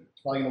cool.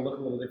 It's probably going to look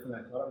a little different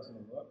than I thought it was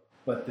going to look.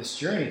 But this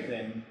journey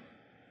thing,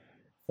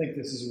 I think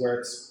this is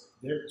where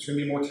there's going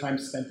to be more time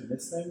spent in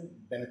this thing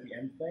than at the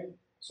end thing.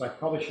 So I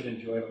probably should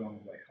enjoy it along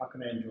the way. How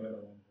can I enjoy it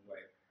along the way?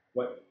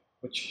 What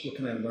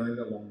can I learn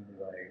along the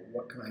way?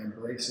 What can I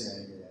embrace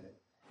along the way?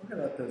 What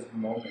about those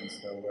moments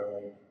though where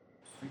like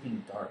it's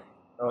freaking dark?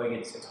 Or like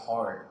it's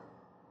hard.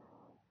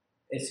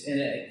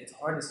 It's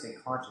hard to stay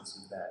conscious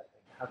of that.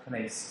 Like, how can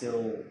I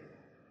still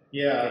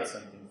get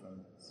something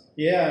from this?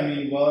 Yeah, I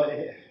mean, well,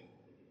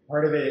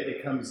 part of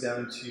it comes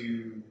down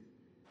to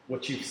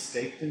what you've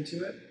staked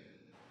into it.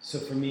 So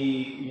for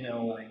me,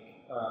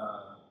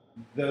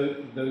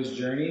 those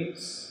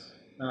journeys,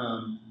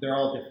 they're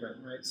all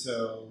different, right?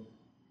 So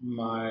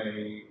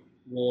my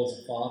role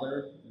as a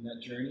father in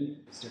that journey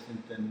is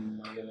different than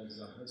my role as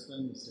a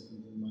husband. It's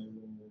different than my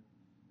role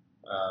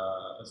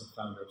as a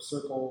founder of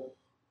Circle.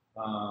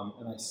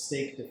 and I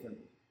stake different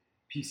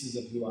pieces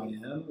of who I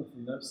am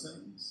within those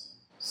things,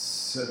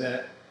 so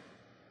that,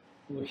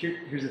 well,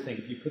 here's the thing: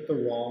 if you put the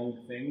wrong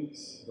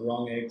things, the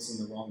wrong eggs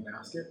in the wrong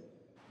basket,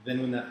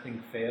 then when that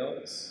thing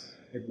fails,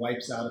 it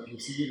wipes out a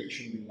piece of you that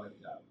shouldn't be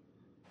wiped out.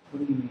 What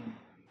do you mean?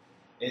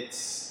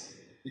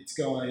 It's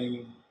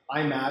going,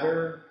 I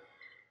matter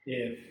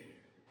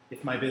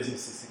if my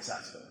business is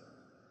successful.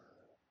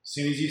 As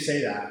soon as you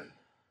say that,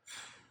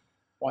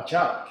 watch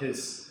out,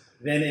 because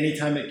then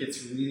anytime it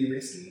gets really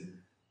risky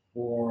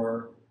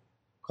or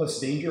close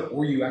to danger,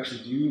 or you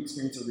actually do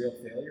experience a real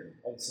failure,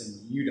 all of a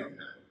sudden you don't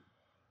matter.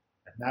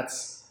 And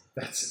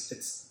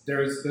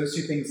there's those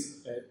two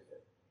things that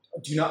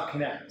do not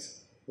connect,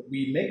 but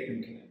we make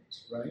them connect,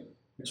 right?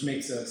 Which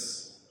makes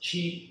us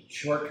cheat,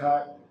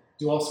 shortcut,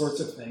 do all sorts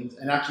of things,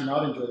 and actually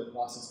not enjoy the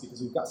process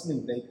because we've got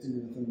something baked into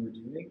the thing we're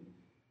doing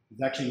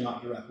that's actually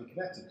not directly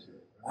connected to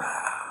it.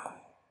 Right?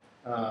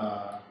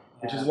 Wow.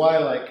 Which is why,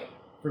 like,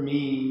 for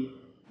me,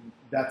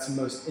 that's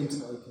most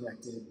intimately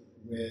connected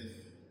with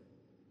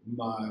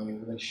my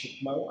relationship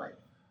with my wife,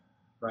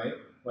 right?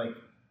 Like,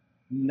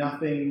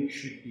 nothing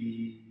should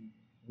be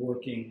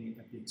working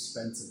at the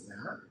expense of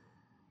that.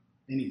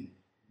 Anything.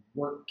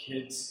 Work,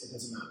 kids, it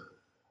doesn't matter.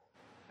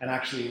 And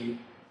actually,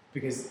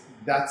 because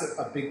that's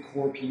a big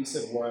core piece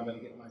of where I'm going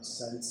to get my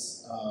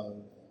sense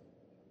of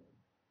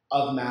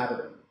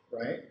mattering,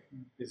 right?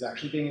 Is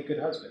actually being a good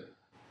husband.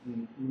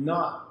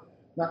 Not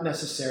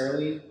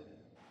necessarily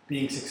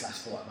being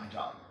successful at my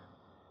job,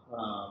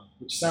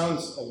 which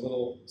sounds a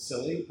little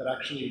silly, but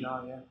actually,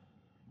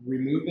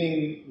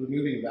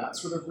 removing that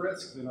sort of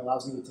risk then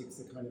allows me to take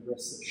the kind of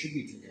risks that should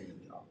be taken in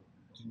a job.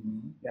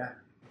 Yeah.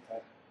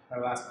 Okay. My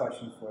last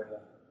question for you.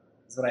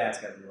 This is what I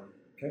ask everyone.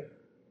 Okay.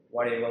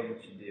 Why do you love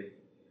what you do?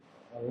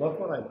 I love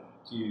what I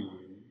do.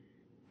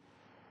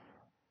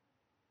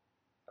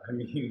 I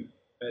mean,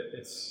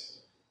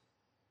 it's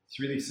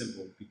really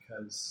simple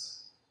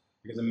because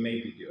I'm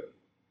made to do it.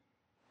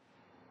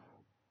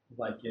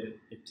 Like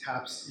it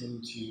taps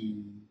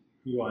into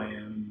who I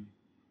am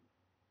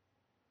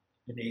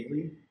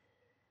innately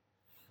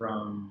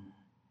from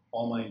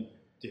all my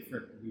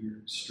different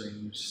weird,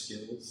 strange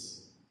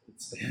skills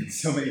that span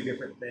so many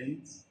different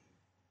things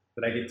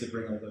that I get to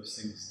bring all those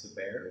things to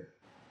bear,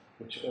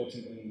 which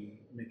ultimately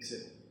makes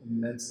it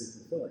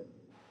immensely fulfilling.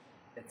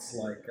 It's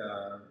like,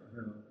 I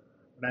don't know,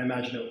 when I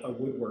imagine a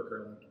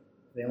woodworker, like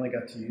they only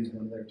got to use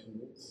one of their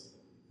tools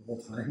the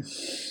whole time,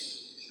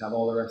 have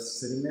all the rest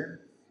sitting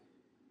there,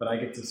 but I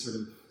get to sort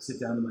of sit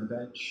down to my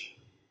bench.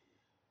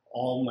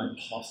 All my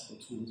possible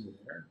tools are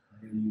there. I'm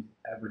going to use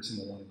every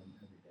single one of them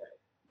every day.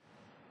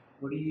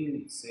 What do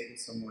you say to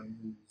someone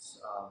who's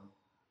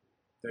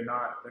they're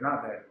not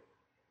there,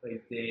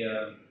 like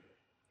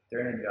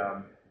they're in a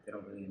job they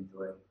don't really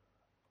enjoy,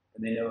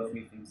 and they know a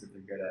few things that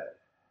they're good at?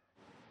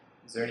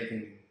 Is there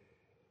anything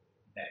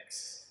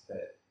next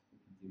that you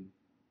can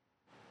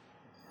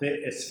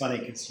do? It's funny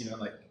because,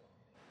 like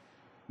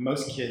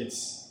most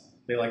kids,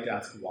 they like to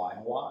ask why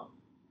a lot.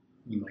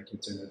 My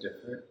kids are no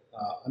different.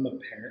 I'm a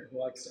parent who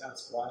likes to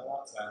ask why a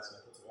lot, so I ask my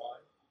kids why.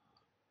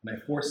 And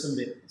I force them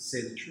to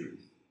say the truth,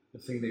 the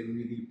thing they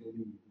really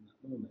believe in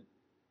that moment.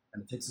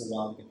 And it takes a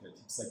while to get there. It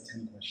takes like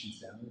 10 questions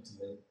down until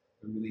they're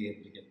really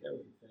able to get there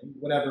with the thing,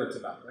 whatever it's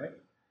about, right?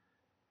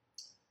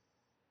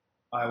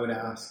 I would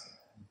ask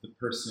the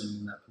person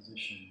in that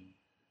position,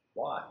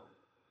 why?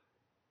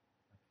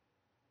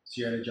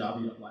 So you're at a job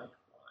you don't like?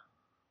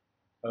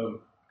 Why?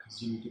 Oh,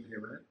 because you need to pay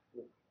rent?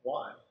 Well,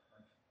 why?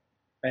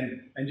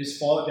 And just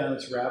follow down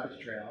this rabbit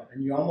trail,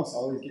 and you almost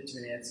always get to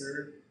an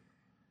answer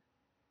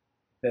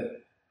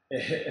that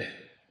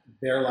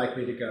they're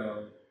likely to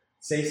go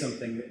say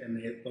something, and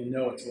they'll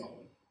know it's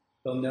wrong.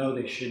 They'll know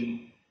they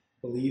shouldn't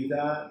believe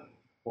that,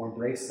 or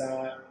embrace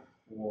that,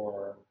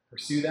 or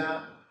pursue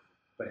that,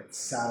 but it's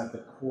sat at the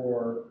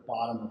core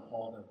bottom of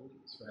all their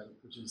beliefs, right?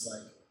 Which is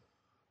like,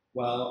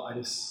 well, I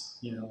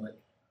just, like,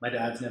 my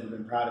dad's never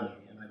been proud of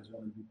me, and I just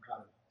want to be proud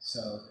of him.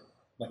 So,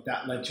 like,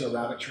 that led to a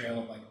rabbit trail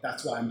of, like,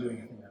 that's why I'm doing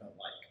a thing I don't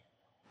like.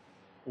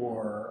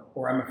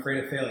 Or I'm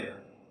afraid of failure,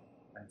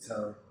 and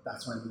so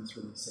that's why I'm in this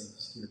really safe,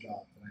 secure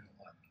job that I don't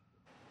like.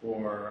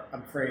 Or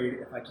I'm afraid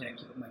if I can't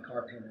keep up my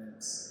car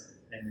payments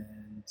and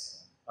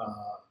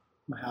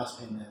my house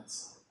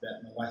payments,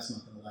 that my wife's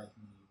not going to like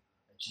me,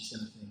 and she's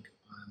going to think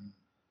I'm,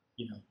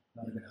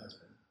 not a good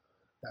husband.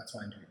 That's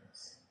why I'm doing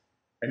this.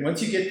 And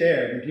once you get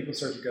there, then people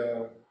start to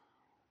go,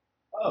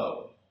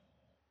 oh,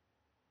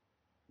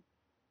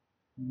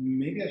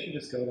 maybe I should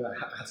just go to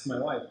ask my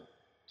wife,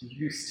 do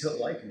you still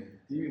like me?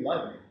 Do you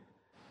love me?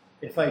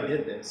 If I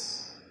did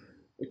this,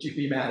 would you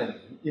be mad at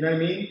me? You know what I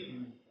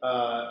mean?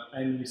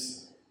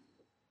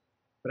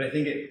 But I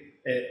think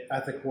it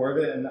at the core of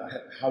it, and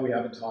how we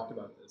haven't talked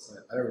about this,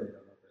 I don't really know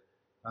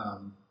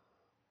about it,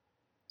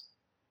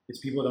 is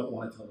people don't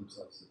want to tell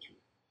themselves the truth.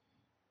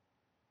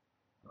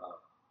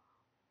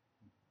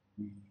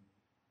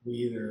 We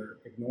either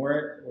ignore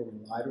it or we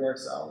lie to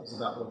ourselves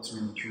about what's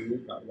really true,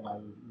 about why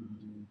we're even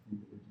doing the thing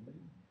that we're doing.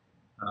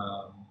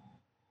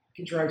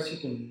 It drives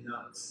people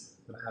nuts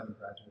that I haven't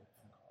graduated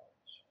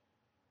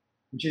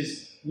from which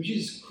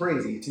is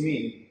crazy to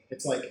me.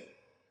 It's like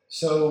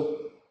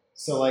so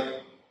like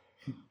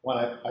when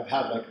I've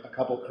had like a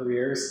couple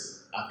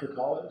careers after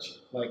college,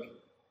 like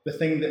the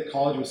thing that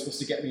college was supposed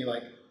to get me,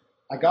 like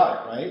I got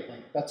it, right?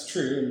 Like that's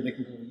true, and they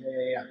can go,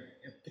 yeah,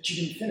 but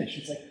you didn't finish.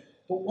 It's like,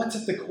 but what's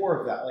at the core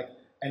of that? Like,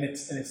 and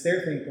it's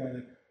their thing going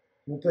like,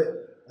 well, but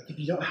like if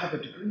you don't have a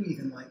degree,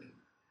 then like,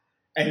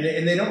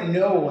 and they don't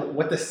know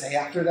what to say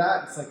after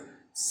that. It's like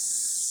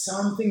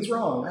something's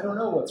wrong. I don't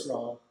know what's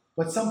wrong,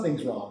 but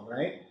something's wrong,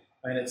 right?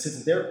 And it sits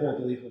at their core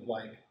belief of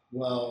like,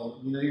 well,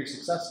 you know, you're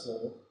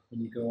successful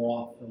when you go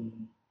off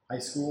from high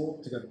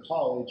school to go to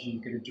college and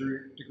you get a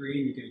degree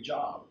and you get a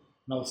job.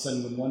 And all of a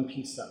sudden, when one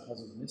piece of that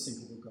puzzle is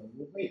missing, people go,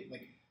 well, wait,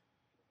 like,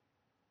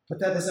 but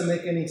that doesn't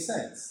make any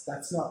sense.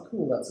 That's not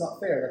cool. That's not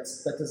fair.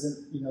 That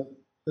doesn't, you know,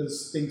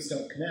 those things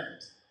don't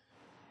connect.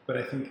 But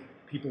I think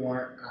people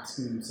aren't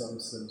asking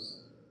themselves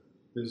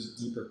those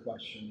deeper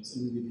questions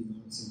and really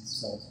being honest with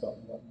themselves about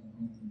what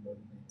really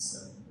motivates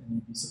them. And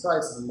you'd be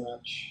surprised how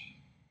much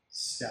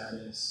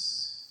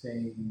status,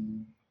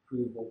 fame,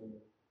 approval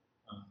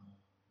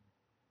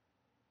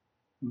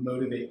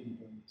motivate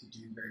people to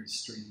do very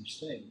strange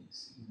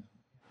things. You know?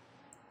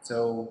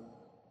 So,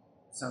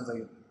 sounds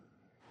like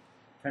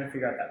trying to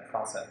figure out that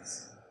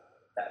process,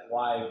 that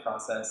why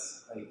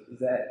process. Like, is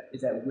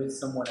that with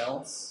someone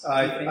else?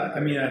 I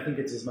mean, I think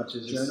it's as much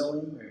as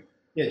journaling.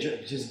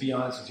 Just be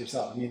honest with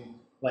yourself. I mean,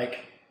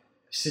 like,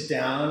 sit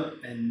down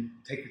and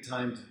take the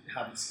time to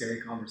have a scary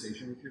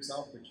conversation with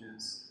yourself, which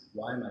is,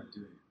 why am I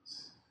doing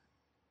this?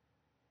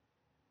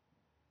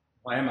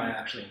 Why am I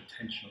actually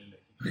intentionally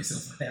making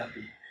myself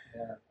unhappy?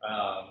 Yeah.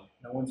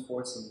 No one's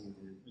forcing you,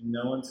 dude.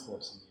 No one's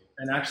forcing you.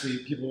 And actually,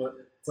 people,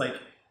 it's like,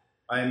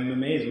 I'm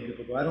amazed when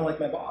people go, I don't like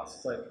my boss.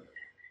 It's like,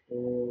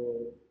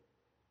 well,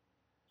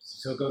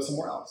 so go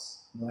somewhere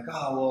else. And they're like,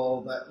 oh,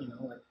 well, that, you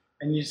know, like,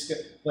 and you just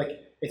get,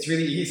 like, it's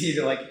really easy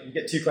to, like, you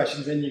get 2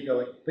 questions in, you go,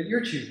 like, but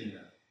you're choosing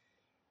that.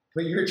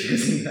 But you're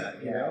choosing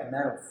that, you know? And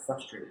that'll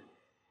frustrate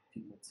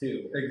people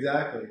too.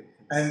 Exactly.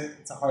 And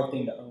it's a hard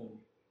thing to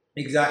own.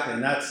 Exactly.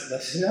 And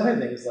that's another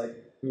thing, is like,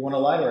 we want to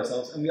lie to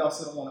ourselves, and we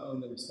also don't want to own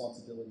the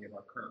responsibility of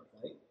our current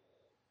plight.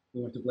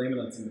 We want to blame it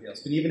on somebody else.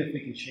 But even if we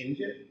can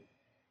change it,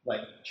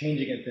 like,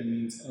 changing it then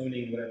means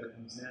owning whatever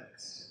comes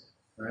next,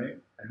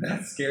 right? And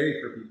that's scary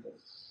for people.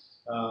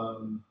 I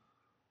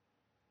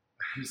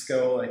just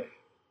go, like,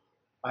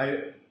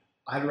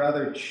 I'd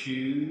rather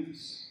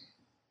choose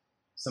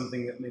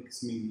something that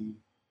makes me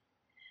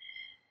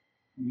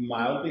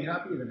mildly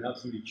happy than have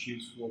somebody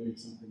choose for me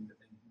something that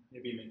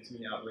maybe makes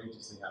me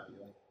outrageously happy.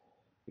 Like,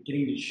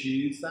 getting to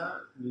choose that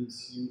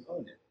means you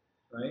own it,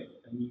 right?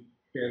 And you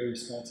bear the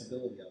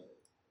responsibility of it.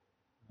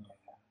 I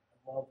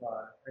love, I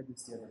heard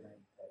this the other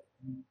night, that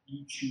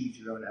you choose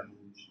your own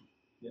evolution.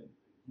 Yeah.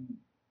 In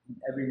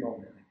every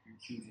moment, like, you're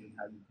choosing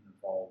how you can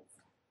evolve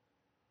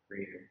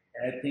greater.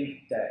 And I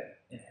think that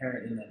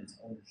inherent in that is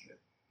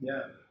ownership.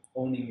 Yeah.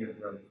 Owning your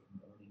growth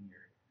and owning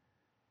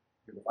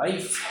your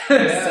life.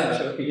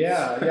 essentially.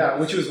 Yeah.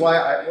 Which is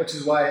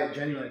why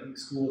genuinely I think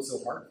school is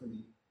so hard for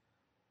me.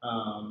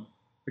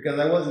 Because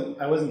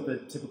I wasn't the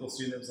typical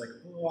student that was like,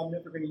 oh, I'm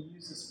never going to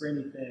use this for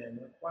anything.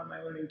 Like, why am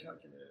I learning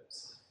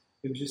calculus?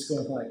 It was just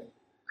going like,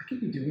 I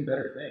could be doing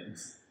better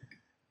things.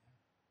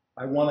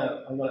 I want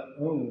to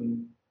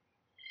own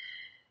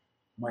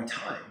my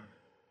time,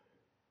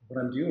 what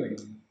I'm doing,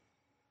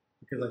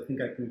 because I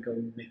think I can go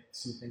make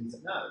some things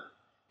that matter.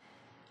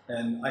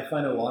 And I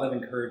find a lot of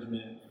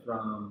encouragement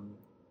from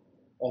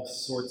all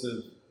sorts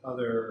of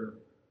other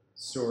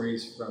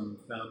stories from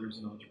founders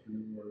and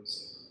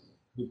entrepreneurs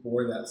who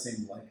bore that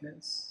same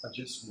likeness of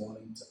just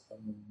wanting to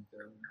own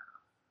their own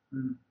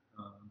path,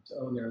 to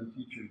own their own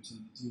future, to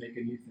make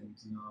a new thing,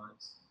 to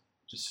not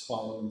just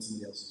follow in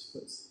somebody else's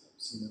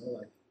footsteps. You know,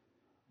 like,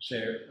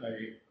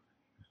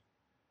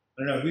 I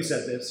don't know who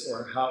said this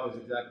or how it was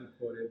exactly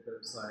quoted, but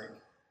it's like,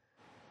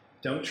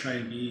 don't try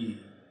and be,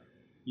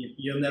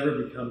 you'll never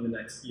become the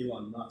next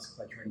Elon Musk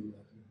by trying to be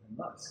like Elon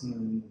Musk.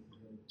 You'll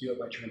do it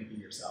by trying to be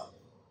yourself.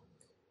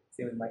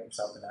 Same with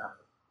Microsoft and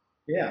Apple.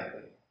 Yeah,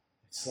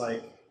 it's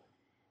like,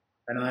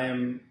 and I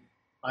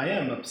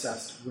am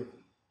obsessed with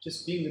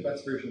just being the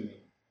best version of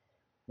me,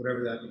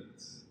 whatever that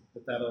means.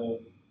 But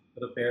that'll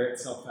bear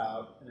itself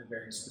out in a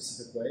very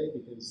specific way,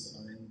 because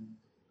I'm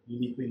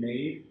uniquely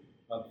made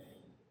of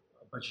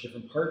a bunch of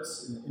different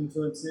parts and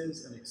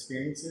influences and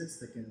experiences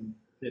that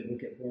will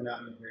get born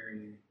out in a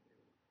very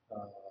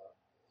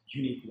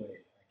unique way,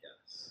 I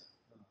guess.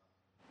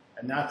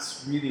 And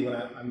that's really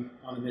what I'm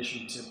on a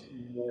mission to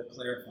more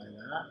clarify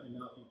that, and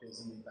not be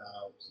busy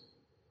about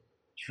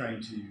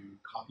trying to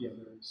copy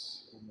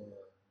others or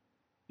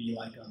be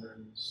like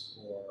others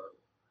or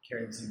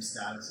carry the same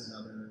status as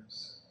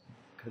others,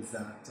 because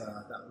that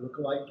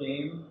lookalike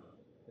game,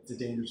 it's a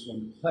dangerous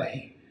one to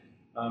play,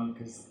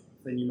 because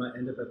then you might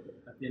end up at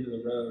the end of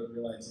the road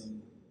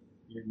realizing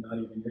you're not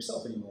even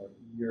yourself anymore.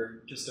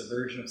 You're just a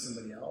version of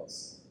somebody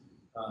else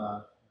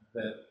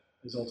that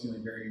is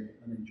ultimately very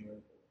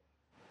unenjoyable.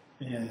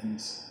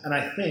 And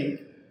I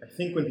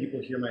think when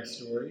people hear my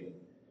story,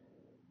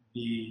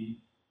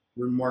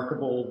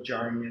 remarkable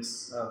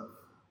jarringness of,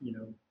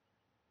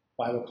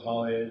 Bible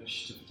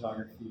college to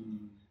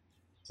photography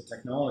to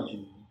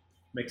technology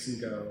makes them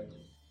go,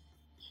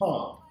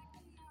 huh,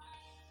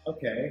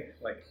 okay,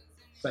 like,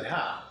 but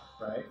how,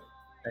 right?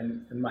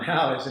 And my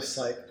how is just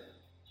like,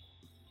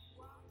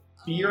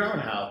 be your own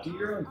how, do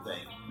your own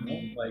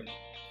thing, like,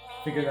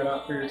 figure that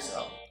out for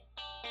yourself.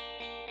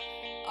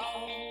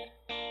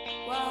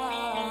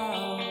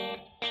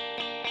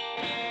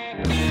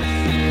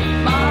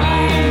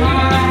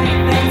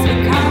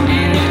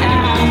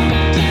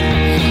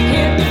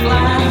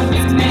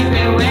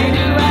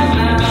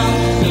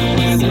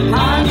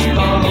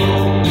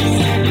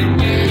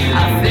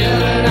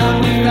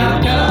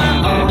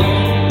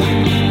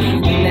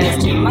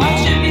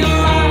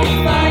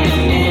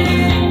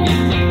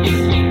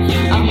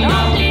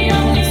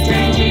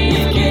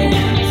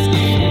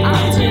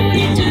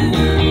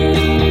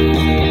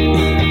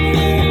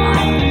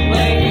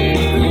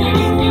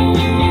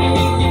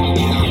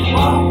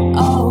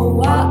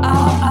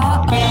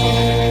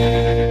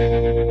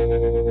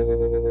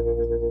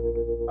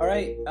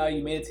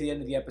 You made it to the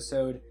end of the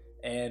episode,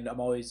 and I'm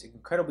always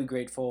incredibly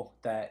grateful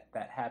that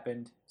that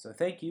happened. So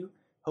thank you.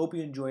 Hope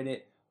you enjoyed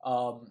it.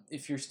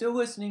 If you're still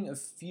listening, a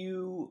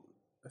few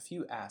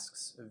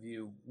asks of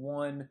you.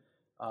 One,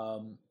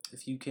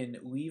 if you can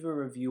leave a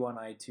review on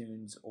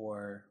iTunes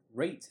or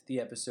rate the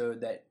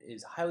episode, that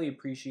is highly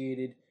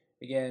appreciated.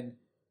 Again,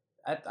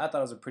 I thought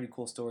it was a pretty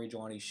cool story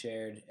Jelani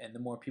shared, and the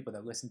more people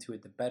that listen to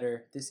it, the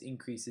better. This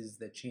increases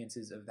the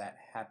chances of that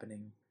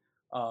happening.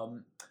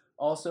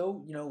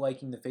 Also,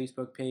 liking the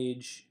Facebook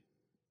page,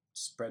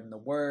 spreading the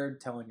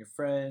word, telling your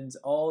friends,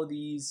 all of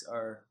these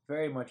are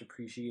very much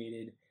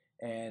appreciated.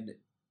 And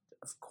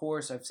of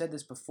course, I've said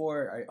this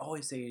before, I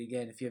always say it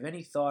again, if you have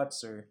any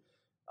thoughts or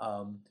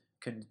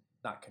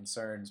not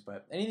concerns,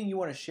 but anything you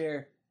want to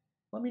share,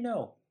 let me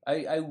know.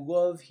 I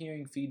love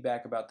hearing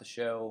feedback about the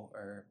show,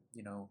 or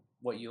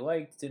what you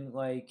liked, didn't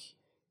like,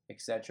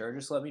 etc. Or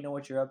just let me know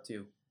what you're up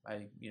to.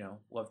 I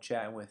love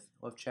chatting with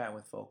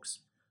folks.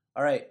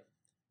 All right.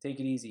 Take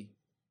it easy.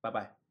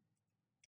 Bye-bye.